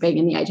go to being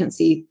in the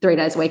agency 3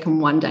 days a week and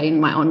 1 day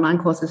in my online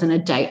courses and a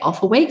day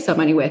off a week. So I'm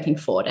only working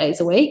 4 days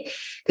a week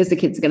because the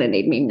kids are going to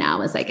need me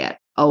now as they get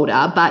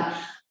older. But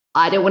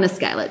I don't want to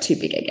scale it too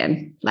big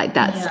again. Like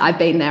I've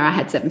been there. I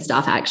had 7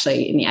 staff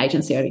actually in the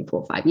agency only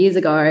 4 or 5 years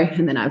ago.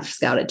 And then I've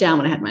scaled it down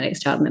when I had my next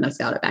child, and then I've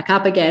scaled it back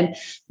up again.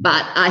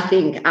 But I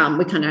think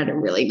we kind of had a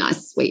really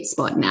nice sweet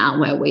spot now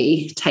where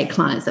we take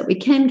clients that we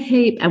can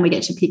keep and we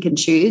get to pick and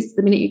choose.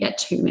 The minute you get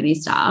too many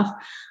staff,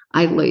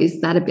 I lose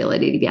that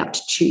ability to be able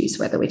to choose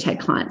whether we take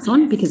clients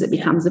on, because it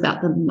becomes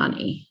about the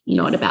money,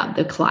 not about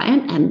the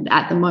client. And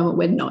at the moment,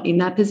 we're not in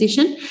that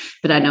position.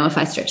 But I know if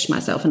I stretched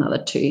myself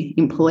another 2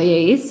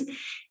 employees,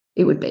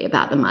 it would be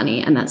about the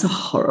money, and that's a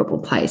horrible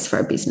place for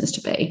a business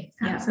to be.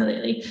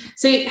 Absolutely.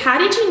 So how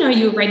did you know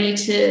you were ready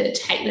to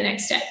take the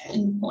next step in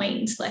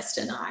employing Celeste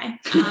and I?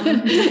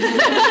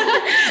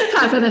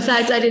 Apart from the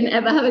fact I didn't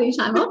ever have any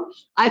time off,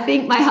 I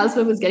think my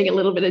husband was getting a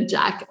little bit of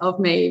jack of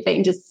me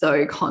being just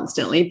so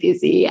constantly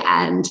busy,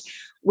 and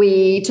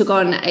we took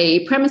on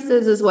a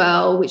premises as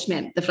well, which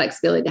meant the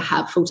flexibility to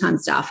have full-time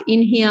staff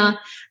in here.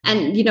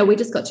 And, you know, we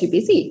just got too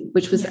busy,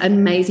 which was an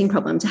amazing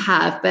problem to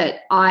have. But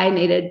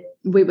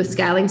we were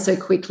scaling so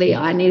quickly.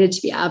 I needed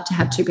to be able to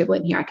have 2 people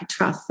in here I could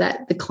trust,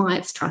 that the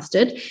clients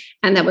trusted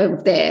and that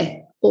were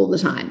there all the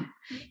time.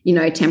 You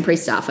know, temporary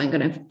staff aren't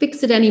going to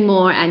fix it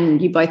anymore.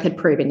 And you both had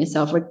proven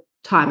yourself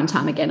time and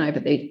time again over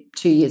the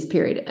 2 years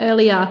period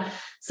earlier.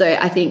 So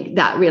I think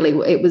that really,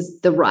 it was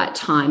the right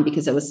time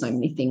because there were so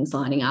many things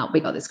lining up.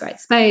 We got this great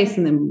space,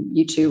 and then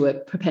you two were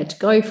prepared to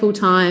go full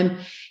time,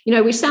 you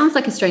know, which sounds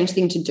like a strange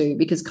thing to do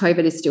because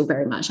COVID is still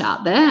very much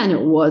out there, and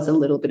it was a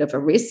little bit of a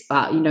risk,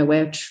 but, you know,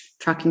 we're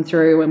trucking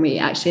through, and we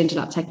actually ended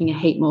up taking a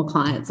heap more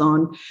clients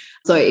on.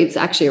 So it's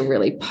actually a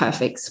really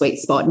perfect sweet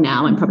spot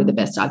now, and probably the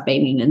best I've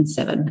been in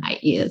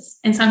 7-8 years.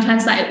 And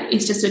sometimes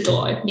it's just a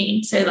door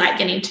opening. So like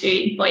getting 2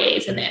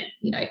 employees, and then,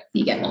 you know,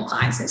 you get more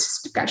clients, and it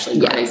just gradually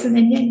grows. And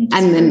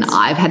then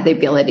I've had the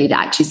ability to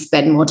actually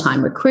spend more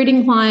time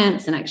recruiting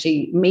clients and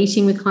actually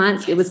meeting with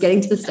clients. It was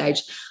getting to the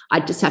stage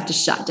I'd just have to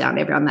shut down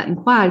everyone that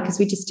inquired because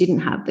we just didn't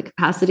have the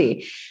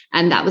capacity.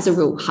 And that was a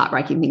real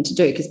heartbreaking thing to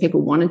do because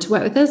people wanted to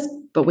work with us,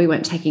 but we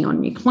weren't taking on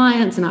new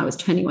clients, and I was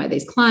turning away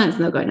these clients,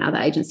 and they'll go, now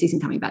the agency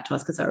isn't coming back to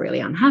us because they're really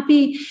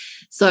unhappy.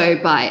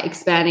 So by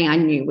expanding, I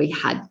knew we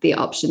had the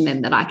option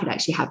then that I could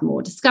actually have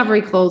more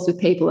discovery calls with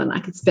people, and I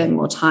could spend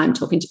more time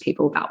talking to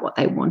people about what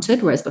they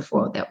wanted, whereas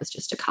before that was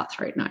just a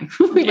cutthroat. No,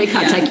 we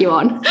can't take you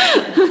on.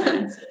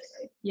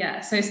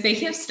 Yeah. So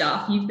speaking of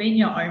staff, you've been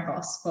your own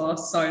boss for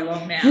so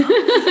long now.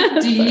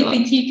 Do you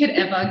think you could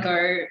ever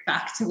go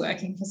back to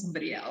working for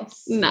somebody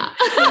else? Nah.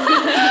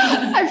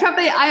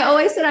 I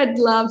always said I'd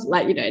love,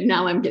 like, you know,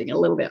 now I'm getting a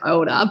little bit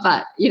older,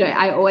 but, you know,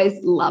 I always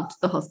loved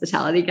the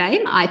hospitality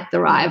game. I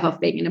thrive off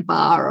being in a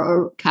bar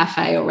or a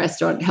cafe or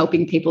restaurant,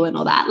 helping people and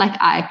all that.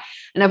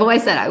 And I've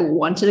always said I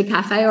wanted a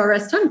cafe or a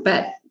restaurant,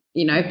 but,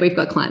 you know, if we've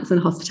got clients in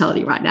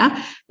hospitality right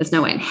now, there's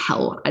no way in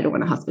hell I don't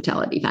want a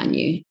hospitality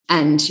venue.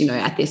 And, you know,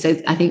 I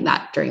think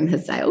that dream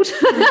has sailed,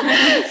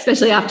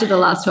 especially after the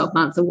last 12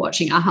 months of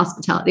watching our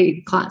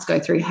hospitality clients go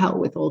through hell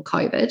with all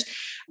COVID.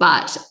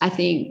 But I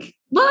think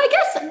Well,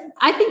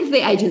 I think of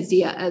the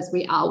agency as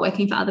we are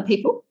working for other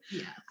people.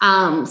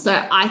 Yeah.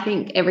 So I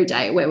think every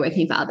day we're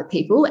working for other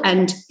people,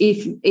 and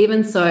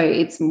even so,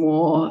 it's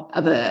more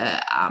of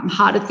a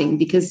harder thing,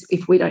 because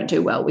if we don't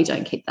do well, we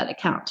don't keep that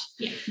account.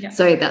 Yeah. Yeah.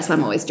 So that's why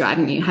I'm always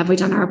driving you. Have we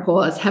done our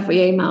reports? Have we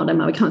emailed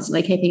them? Are we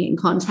constantly keeping in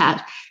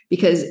contact?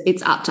 Because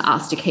it's up to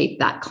us to keep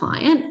that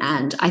client.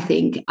 And I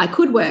think I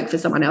could work for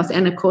someone else.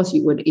 And of course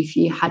you would if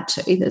you had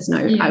to.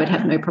 I would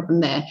have no problem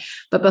there.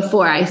 But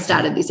before I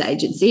started this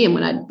agency, and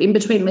when I'd in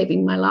between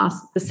leaving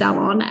the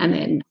salon and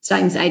then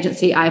starting this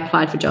agency, I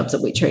applied for jobs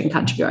at Witchery and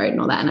Country Road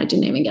and all that. And I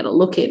didn't even get a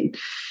look in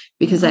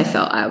because I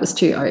felt I was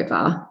too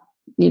over,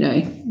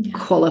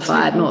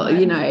 qualified,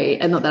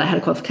 and not that I had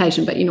a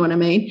qualification, but you know what I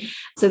mean?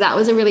 So that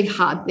was a really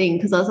hard thing,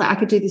 because I was like, I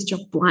could do this job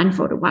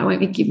blindfolded. Why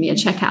won't you give me a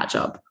checkout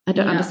job? I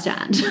don't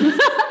understand.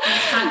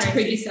 It's hard to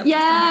put yourself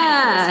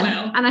as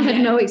well. And I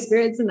had no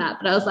experience in that,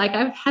 but I was like,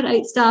 I've had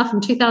 8 staff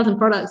and 2,000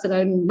 products that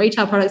own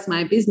retail products in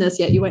my business,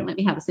 yet you won't let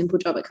me have a simple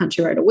job at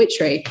Country Road or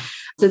Witchery.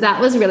 So that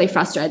was really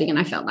frustrating, and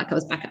I felt like I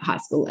was back at high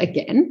school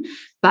again.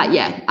 But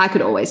yeah, I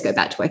could always go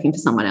back to working for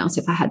someone else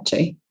if I had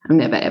to. I'm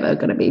never ever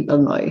going to be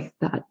below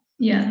that.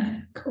 Yeah,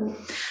 cool.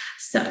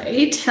 So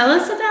tell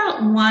us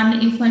about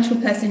one influential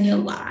person in your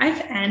life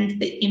and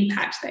the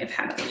impact they've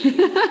had on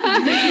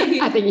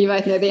you. I think you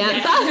both know the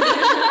answer.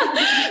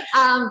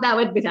 That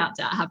would without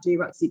doubt have to be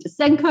Roxy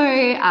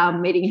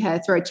Jasenko, meeting her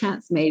through a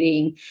chance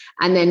meeting,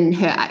 and then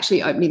her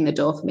actually opening the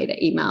door for me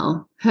to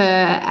email her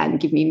and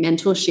give me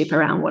mentorship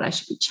around what I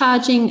should be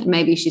charging.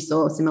 Maybe she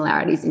saw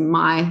similarities in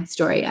my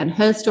story and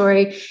her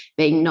story,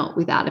 being not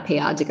without a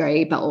PR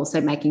degree, but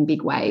also making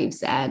big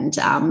waves and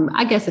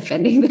I guess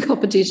offending the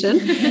competition.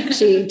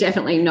 She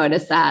definitely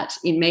noticed that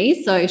in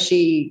me. So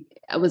she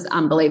was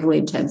unbelievable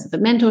in terms of the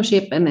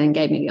mentorship, and then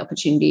gave me the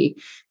opportunity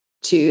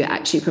to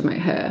actually promote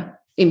her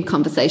in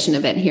conversation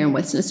event here in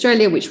Western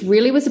Australia, which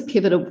really was a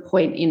pivotal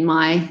point in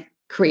my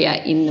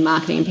career in the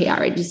marketing and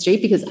PR industry,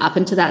 because up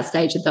until that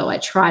stage, although I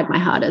tried my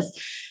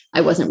hardest, I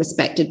wasn't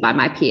respected by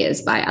my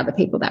peers, by other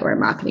people that were in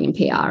marketing and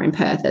PR in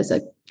Perth as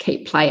a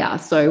key player.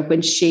 So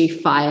when she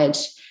fired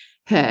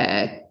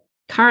her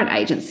current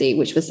agency,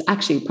 which was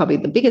actually probably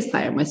the biggest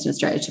player in Western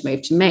Australia, to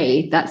move to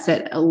me, that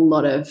set a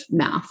lot of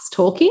mouths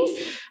talking.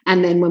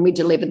 And then when we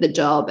delivered the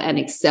job and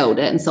excelled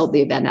it and sold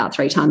the event out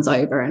 3 times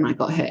over, and I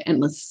got her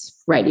endless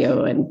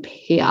radio and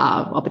PR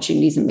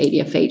opportunities and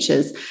media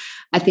features,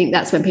 I think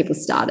that's when people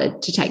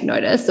started to take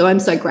notice. So I'm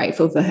so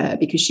grateful for her,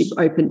 because she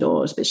opened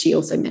doors, but she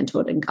also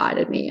mentored and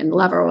guided me. And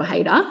love her or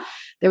hate her,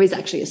 there is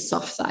actually a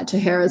soft side to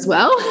her as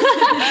well.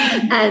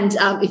 And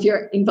if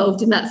you're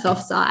involved in that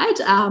soft side,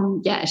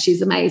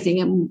 she's amazing.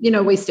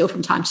 And, we still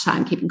from time to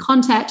time keep in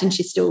contact, and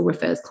she still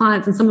refers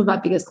clients. And some of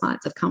our biggest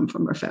clients have come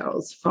from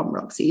referrals from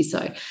Roxy.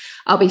 So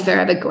I'll be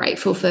forever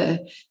grateful for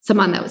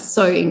someone that was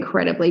so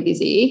incredibly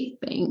busy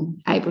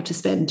being able to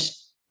spend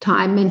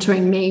time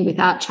mentoring me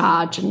without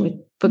charge and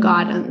for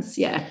guidance.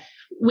 Yeah.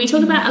 We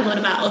talk about a lot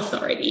about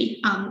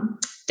authority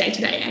day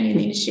to day and in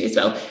the industry as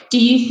well. Do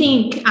you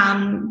think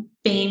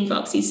being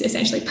Roxy's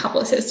essentially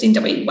publicist in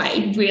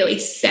WA really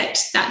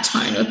set that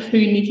tone of who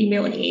Nikki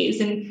Milne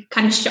is and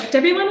kind of shocked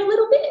everyone a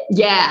little bit?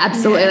 Yeah,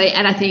 absolutely. Yeah.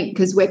 And I think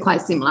because we're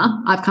quite similar,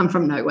 I've come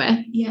from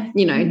nowhere,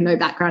 no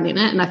background in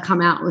it. And I've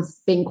come out with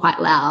being quite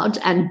loud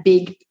and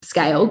big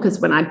scale, because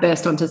when I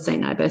burst onto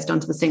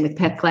the scene with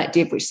Perth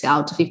Collective, which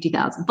scaled to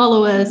 50,000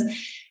 followers.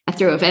 I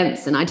threw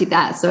events and I did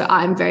that. So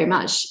I'm very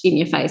much in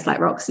your face like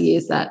Roxy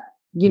is, that,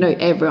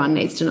 everyone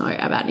needs to know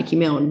about Nikki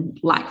Milne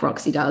like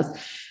Roxy does.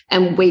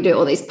 And we do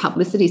all these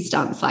publicity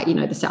stunts like,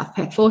 the South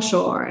Perth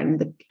foreshore and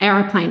the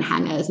aeroplane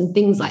hangers and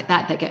things like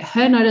that get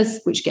her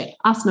noticed, which get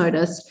us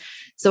noticed.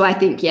 So I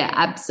think,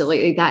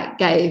 absolutely, that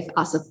gave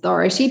us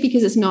authority,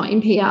 because it's not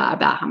in PR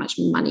about how much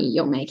money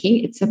you're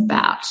making. It's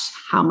about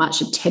how much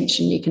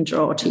attention you can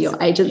draw to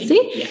your agency.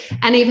 Yeah.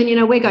 And even,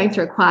 we're going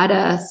through quite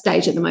a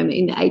stage at the moment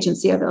in the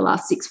agency over the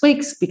last 6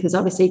 weeks, because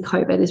obviously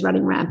COVID is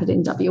running rampant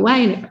in WA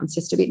and everyone's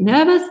just a bit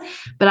nervous.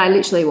 But I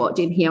literally walked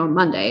in here on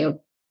Monday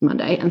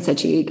and said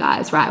to you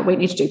guys, right, we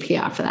need to do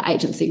PR for the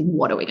agency.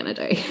 What are we going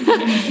to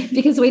do?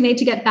 Because we need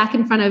to get back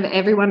in front of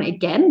everyone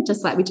again,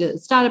 just like we did at the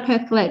start of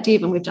Perth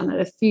Collective, and we've done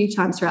it a few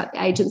times throughout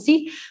the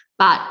agency.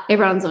 But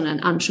everyone's on an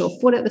unsure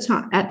foot at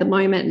the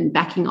moment and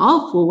backing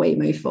off. Well, we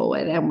move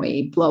forward and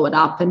we blow it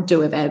up and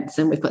do events,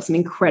 and we've got some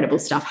incredible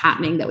stuff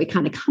happening that we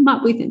kind of come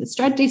up with in the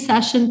strategy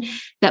session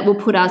that will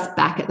put us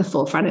back at the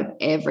forefront of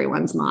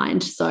everyone's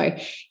mind. So,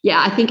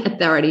 I think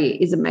authority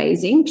is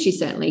amazing. She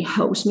certainly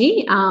helped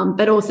me,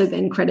 but also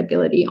then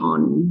credibility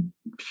on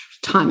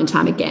time and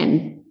time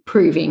again,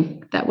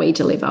 proving that we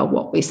deliver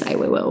what we say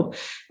we will.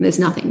 And there's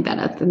nothing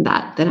better than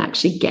that, than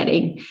actually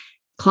getting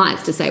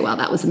clients to say, well,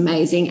 that was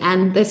amazing.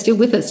 And they're still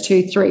with us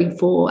 2, 3,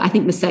 4. I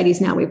think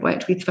Mercedes now we've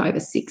worked with for over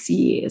 6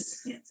 years.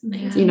 It's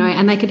amazing.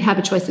 And they could have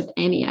a choice of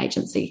any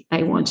agency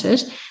they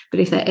wanted.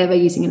 But if they're ever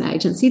using an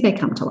agency, they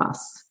come to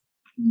us.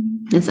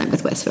 And same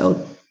with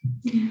Westfield.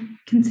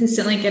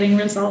 Consistently getting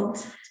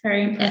results. It's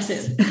very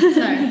impressive. Yes.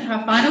 So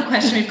our final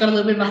question, we've got a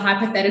little bit of a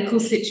hypothetical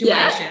situation.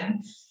 Yeah.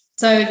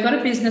 So we've got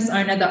a business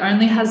owner that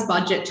only has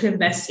budget to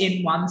invest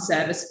in one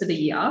service for the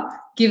year.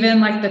 Given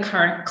like the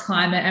current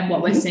climate and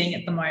what we're seeing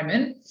at the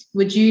moment,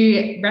 would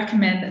you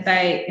recommend that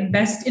they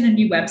invest in a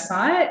new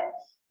website,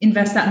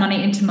 invest that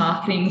money into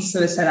marketing,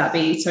 so that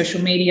be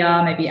social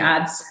media, maybe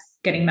ads,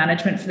 getting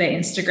management for their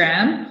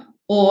Instagram,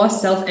 or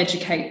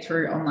self-educate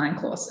through online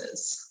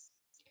courses?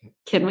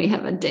 Can we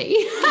have a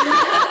D?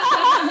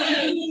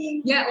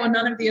 Yeah, or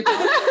none of the above.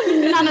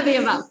 None of the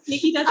above.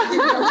 Nikki doesn't do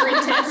the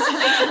green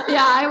test.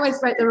 Yeah, I always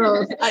break the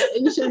rules.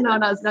 You should have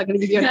known I was not going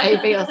to give you an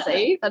A, B, or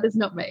C. That is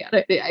not me. I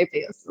don't do A,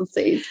 B, or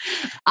C's.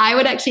 I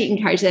would actually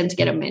encourage them to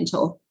get a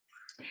mentor,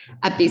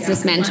 a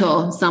business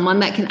mentor,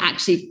 someone that can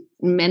actually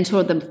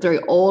mentor them through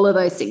all of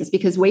those things,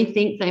 because we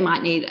think they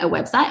might need a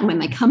website. And when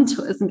they come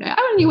to us and go, I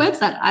want a new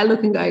website, I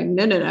look and go,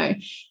 no.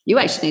 You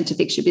actually need to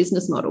fix your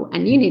business model,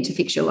 and you need to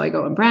fix your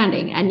logo and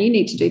branding, and you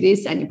need to do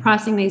this, and your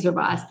pricing needs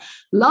revised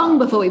long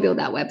before we build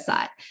that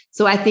website.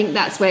 So I think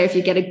that's where if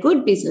you get a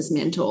good business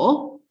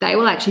mentor, they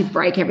will actually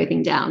break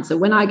everything down. So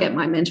when I get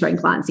my mentoring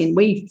clients in,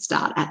 we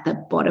start at the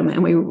bottom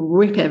and we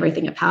rip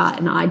everything apart,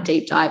 and I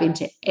deep dive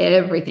into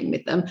everything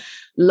with them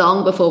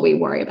long before we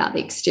worry about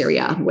the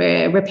exterior.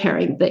 We're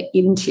repairing the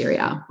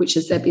interior, which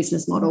is their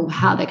business model,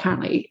 how they're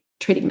currently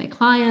treating their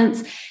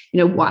clients,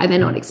 why they're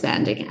not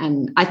expanding.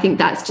 And I think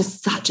that's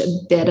just such a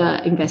better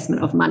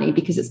investment of money,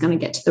 because it's going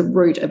to get to the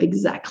root of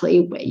exactly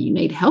where you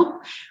need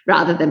help,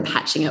 rather than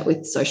patching it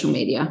with social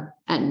media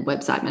and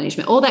website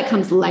management. All that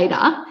comes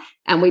later,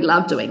 and we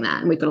love doing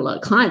that, and we've got a lot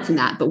of clients in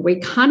that, but we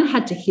kind of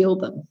had to heal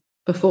them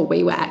before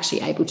we were actually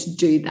able to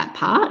do that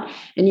part.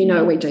 And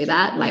we do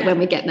that, like when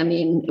we get them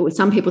in,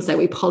 some people say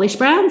we polish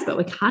brands, but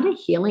we're kind of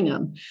healing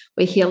them.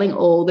 We're healing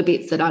all the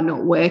bits that are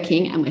not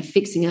working, and we're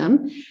fixing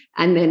them,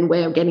 and then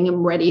we're getting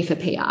them ready for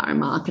PR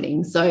and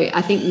marketing. So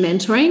I think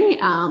mentoring,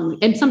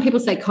 and some people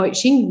say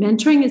coaching,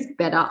 mentoring is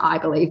better, I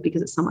believe,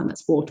 because it's someone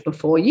that's walked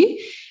before you,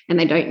 and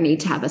they don't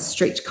need to have a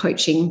strict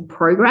coaching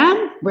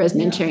program, whereas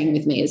mentoring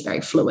with me is very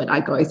fluid.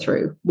 I go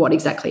through what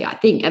exactly I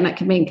think, and that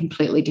can mean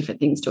completely different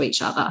things to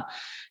each other,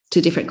 to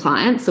different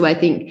clients. So I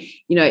think,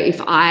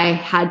 if I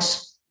had,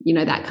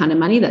 that kind of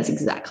money, that's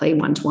exactly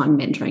one-to-one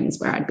mentoring is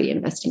where I'd be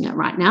investing it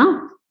right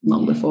now,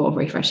 long before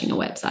refreshing a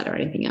website or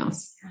anything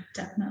else.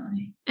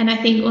 Definitely. And I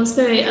think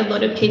also a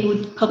lot of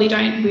people probably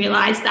don't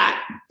realise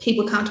that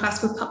people come to us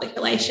for public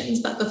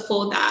relations, but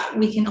before that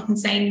we can often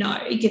say, no,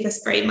 give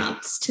us 3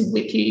 months to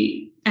whip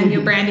you and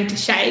your brand into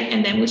shape,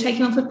 and then we'll take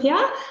you on for PR.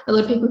 A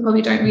lot of people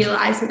probably don't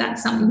realise that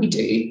that's something we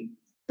do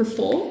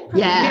before.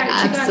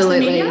 Yeah,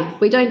 absolutely.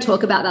 We don't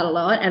talk about that a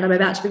lot, and I'm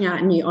about to bring out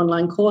a new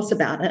online course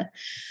about it,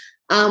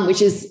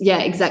 which is,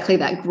 exactly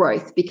that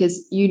growth,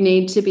 because you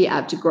need to be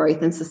able to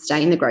growth and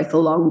sustain the growth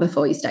long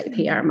before you start your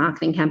PR and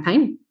marketing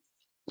campaign.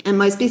 And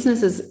most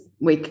businesses,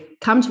 we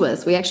come to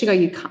us, we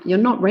actually go, you're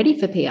not ready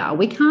for PR.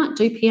 We can't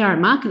do PR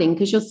and marketing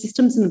because your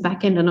systems in the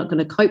back end are not going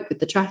to cope with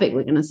the traffic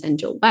we're going to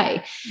send your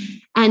way.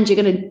 And you're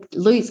going to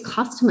lose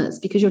customers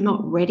because you're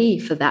not ready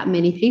for that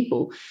many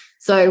people.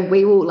 So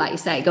we will, like you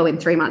say, go in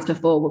 3 months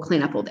before, we'll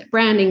clean up all their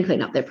branding,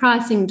 clean up their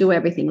pricing, do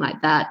everything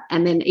like that.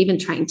 And then even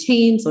train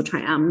teams or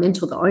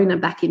mentor the owner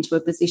back into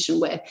a position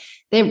where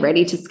they're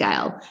ready to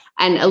scale.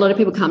 And a lot of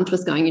people come to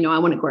us going, I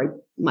want to grow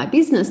my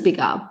business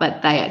bigger,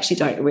 but they actually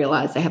don't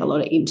realize they have a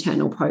lot of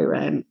internal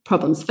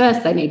problems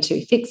first they need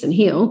to fix and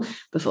heal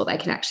before they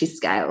can actually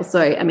scale. So,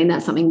 I mean,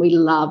 that's something we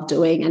love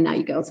doing, and now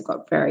you girls have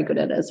got very good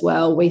at it as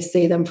well. We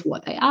see them for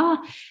what they are,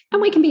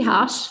 and we can be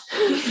harsh.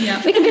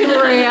 Yeah. We can be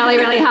really,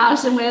 really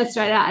harsh, and we're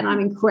straight out, and I'm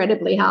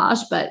incredibly harsh,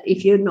 but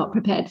if you're not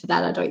prepared for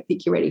that, I don't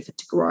think you're ready to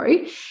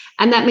grow.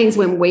 And that means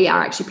when we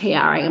are actually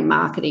PRing and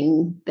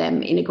marketing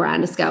them in a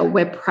grander scale,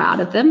 we're proud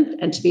of them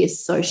and to be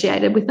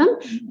associated with them.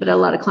 But a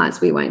lot of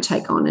clients we won't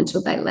take on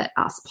until they let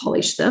us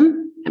polish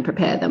them and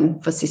prepare them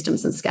for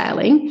systems and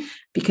scaling,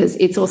 because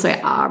it's also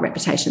our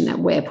reputation that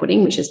we're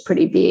putting, which is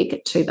pretty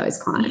big, to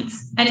those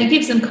clients. And it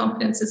gives them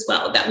confidence as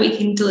well that we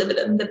can deliver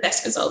them the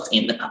best results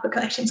in the public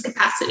relations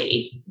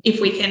capacity if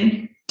we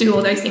can do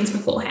all those things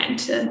beforehand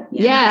to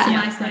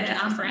maximize their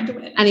brand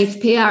awareness. And if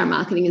PR and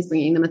marketing is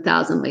bringing them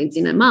 1,000 leads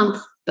in a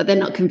month, but they're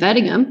not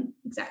converting them,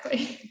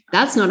 exactly,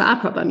 that's not our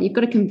problem. You've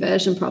got a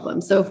conversion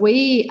problem. So if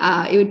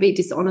it would be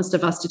dishonest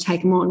of us to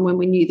take them on when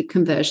we knew the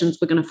conversions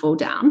were going to fall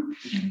down.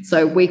 Mm-hmm.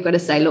 So we've got to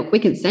say, look, we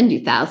can send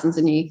you thousands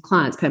of new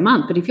clients per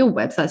month, but if your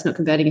website's not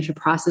converting, if your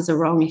prices are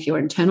wrong, if your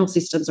internal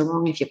systems are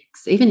wrong, if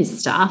even your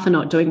staff are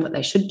not doing what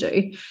they should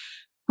do,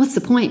 what's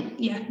the point?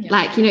 Yeah.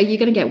 Like, you're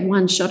going to get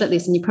one shot at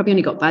this, and you probably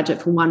only got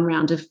budget for one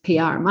round of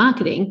PR and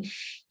marketing.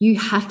 You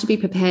have to be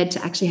prepared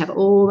to actually have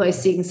all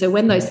those things. So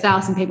when those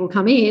 1,000 people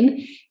come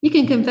in, you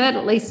can convert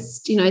at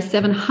least,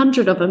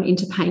 700 of them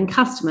into paying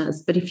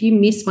customers. But if you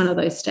miss one of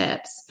those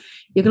steps,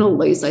 you're going to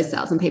lose those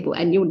 1,000 people,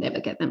 and you'll never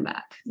get them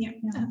back. Yeah,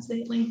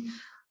 absolutely.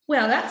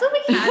 Well, that's all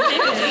we had.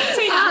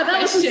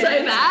 That wasn't so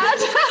bad.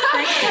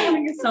 Thanks for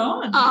having us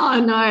on.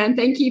 Oh, no, and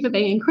thank you for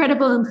being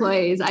incredible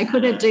employees. I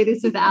couldn't do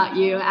this without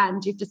you,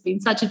 and you've just been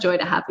such a joy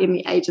to have in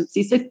the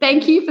agency. So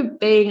thank you for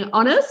being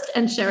honest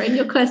and sharing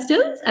your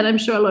questions, and I'm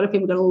sure a lot of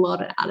people got a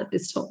lot out of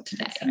this talk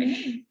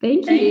today.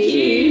 Thank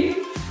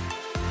you.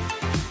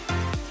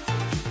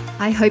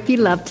 I hope you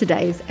loved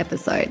today's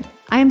episode.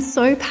 I am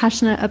so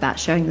passionate about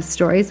sharing the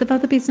stories of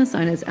other business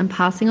owners and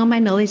passing on my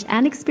knowledge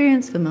and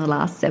experience from the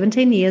last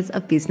 17 years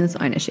of business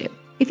ownership.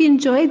 If you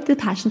enjoyed the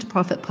Passion to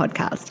Profit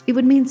podcast, it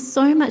would mean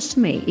so much to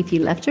me if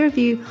you left a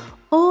review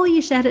or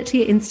you shared it to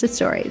your Insta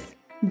stories.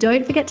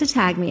 Don't forget to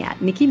tag me at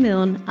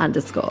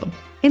NikkiMilne_.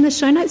 In the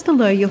show notes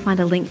below, you'll find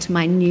a link to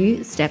my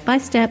new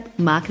step-by-step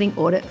marketing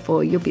audit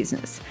for your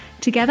business.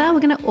 Together, we're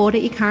going to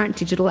audit your current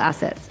digital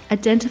assets,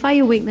 identify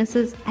your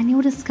weaknesses, and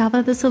you'll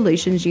discover the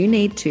solutions you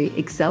need to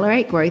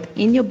accelerate growth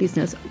in your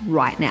business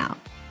right now.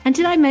 And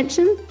did I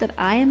mention that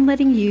I am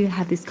letting you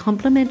have this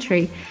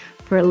complimentary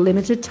for a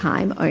limited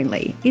time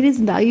only? It is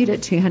valued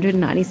at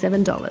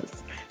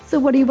 $297. So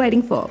what are you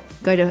waiting for?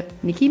 Go to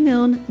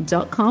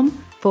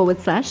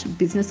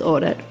nikkimilne.com/business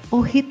audit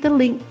or hit the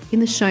link in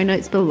the show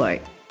notes below.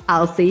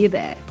 I'll see you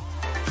there.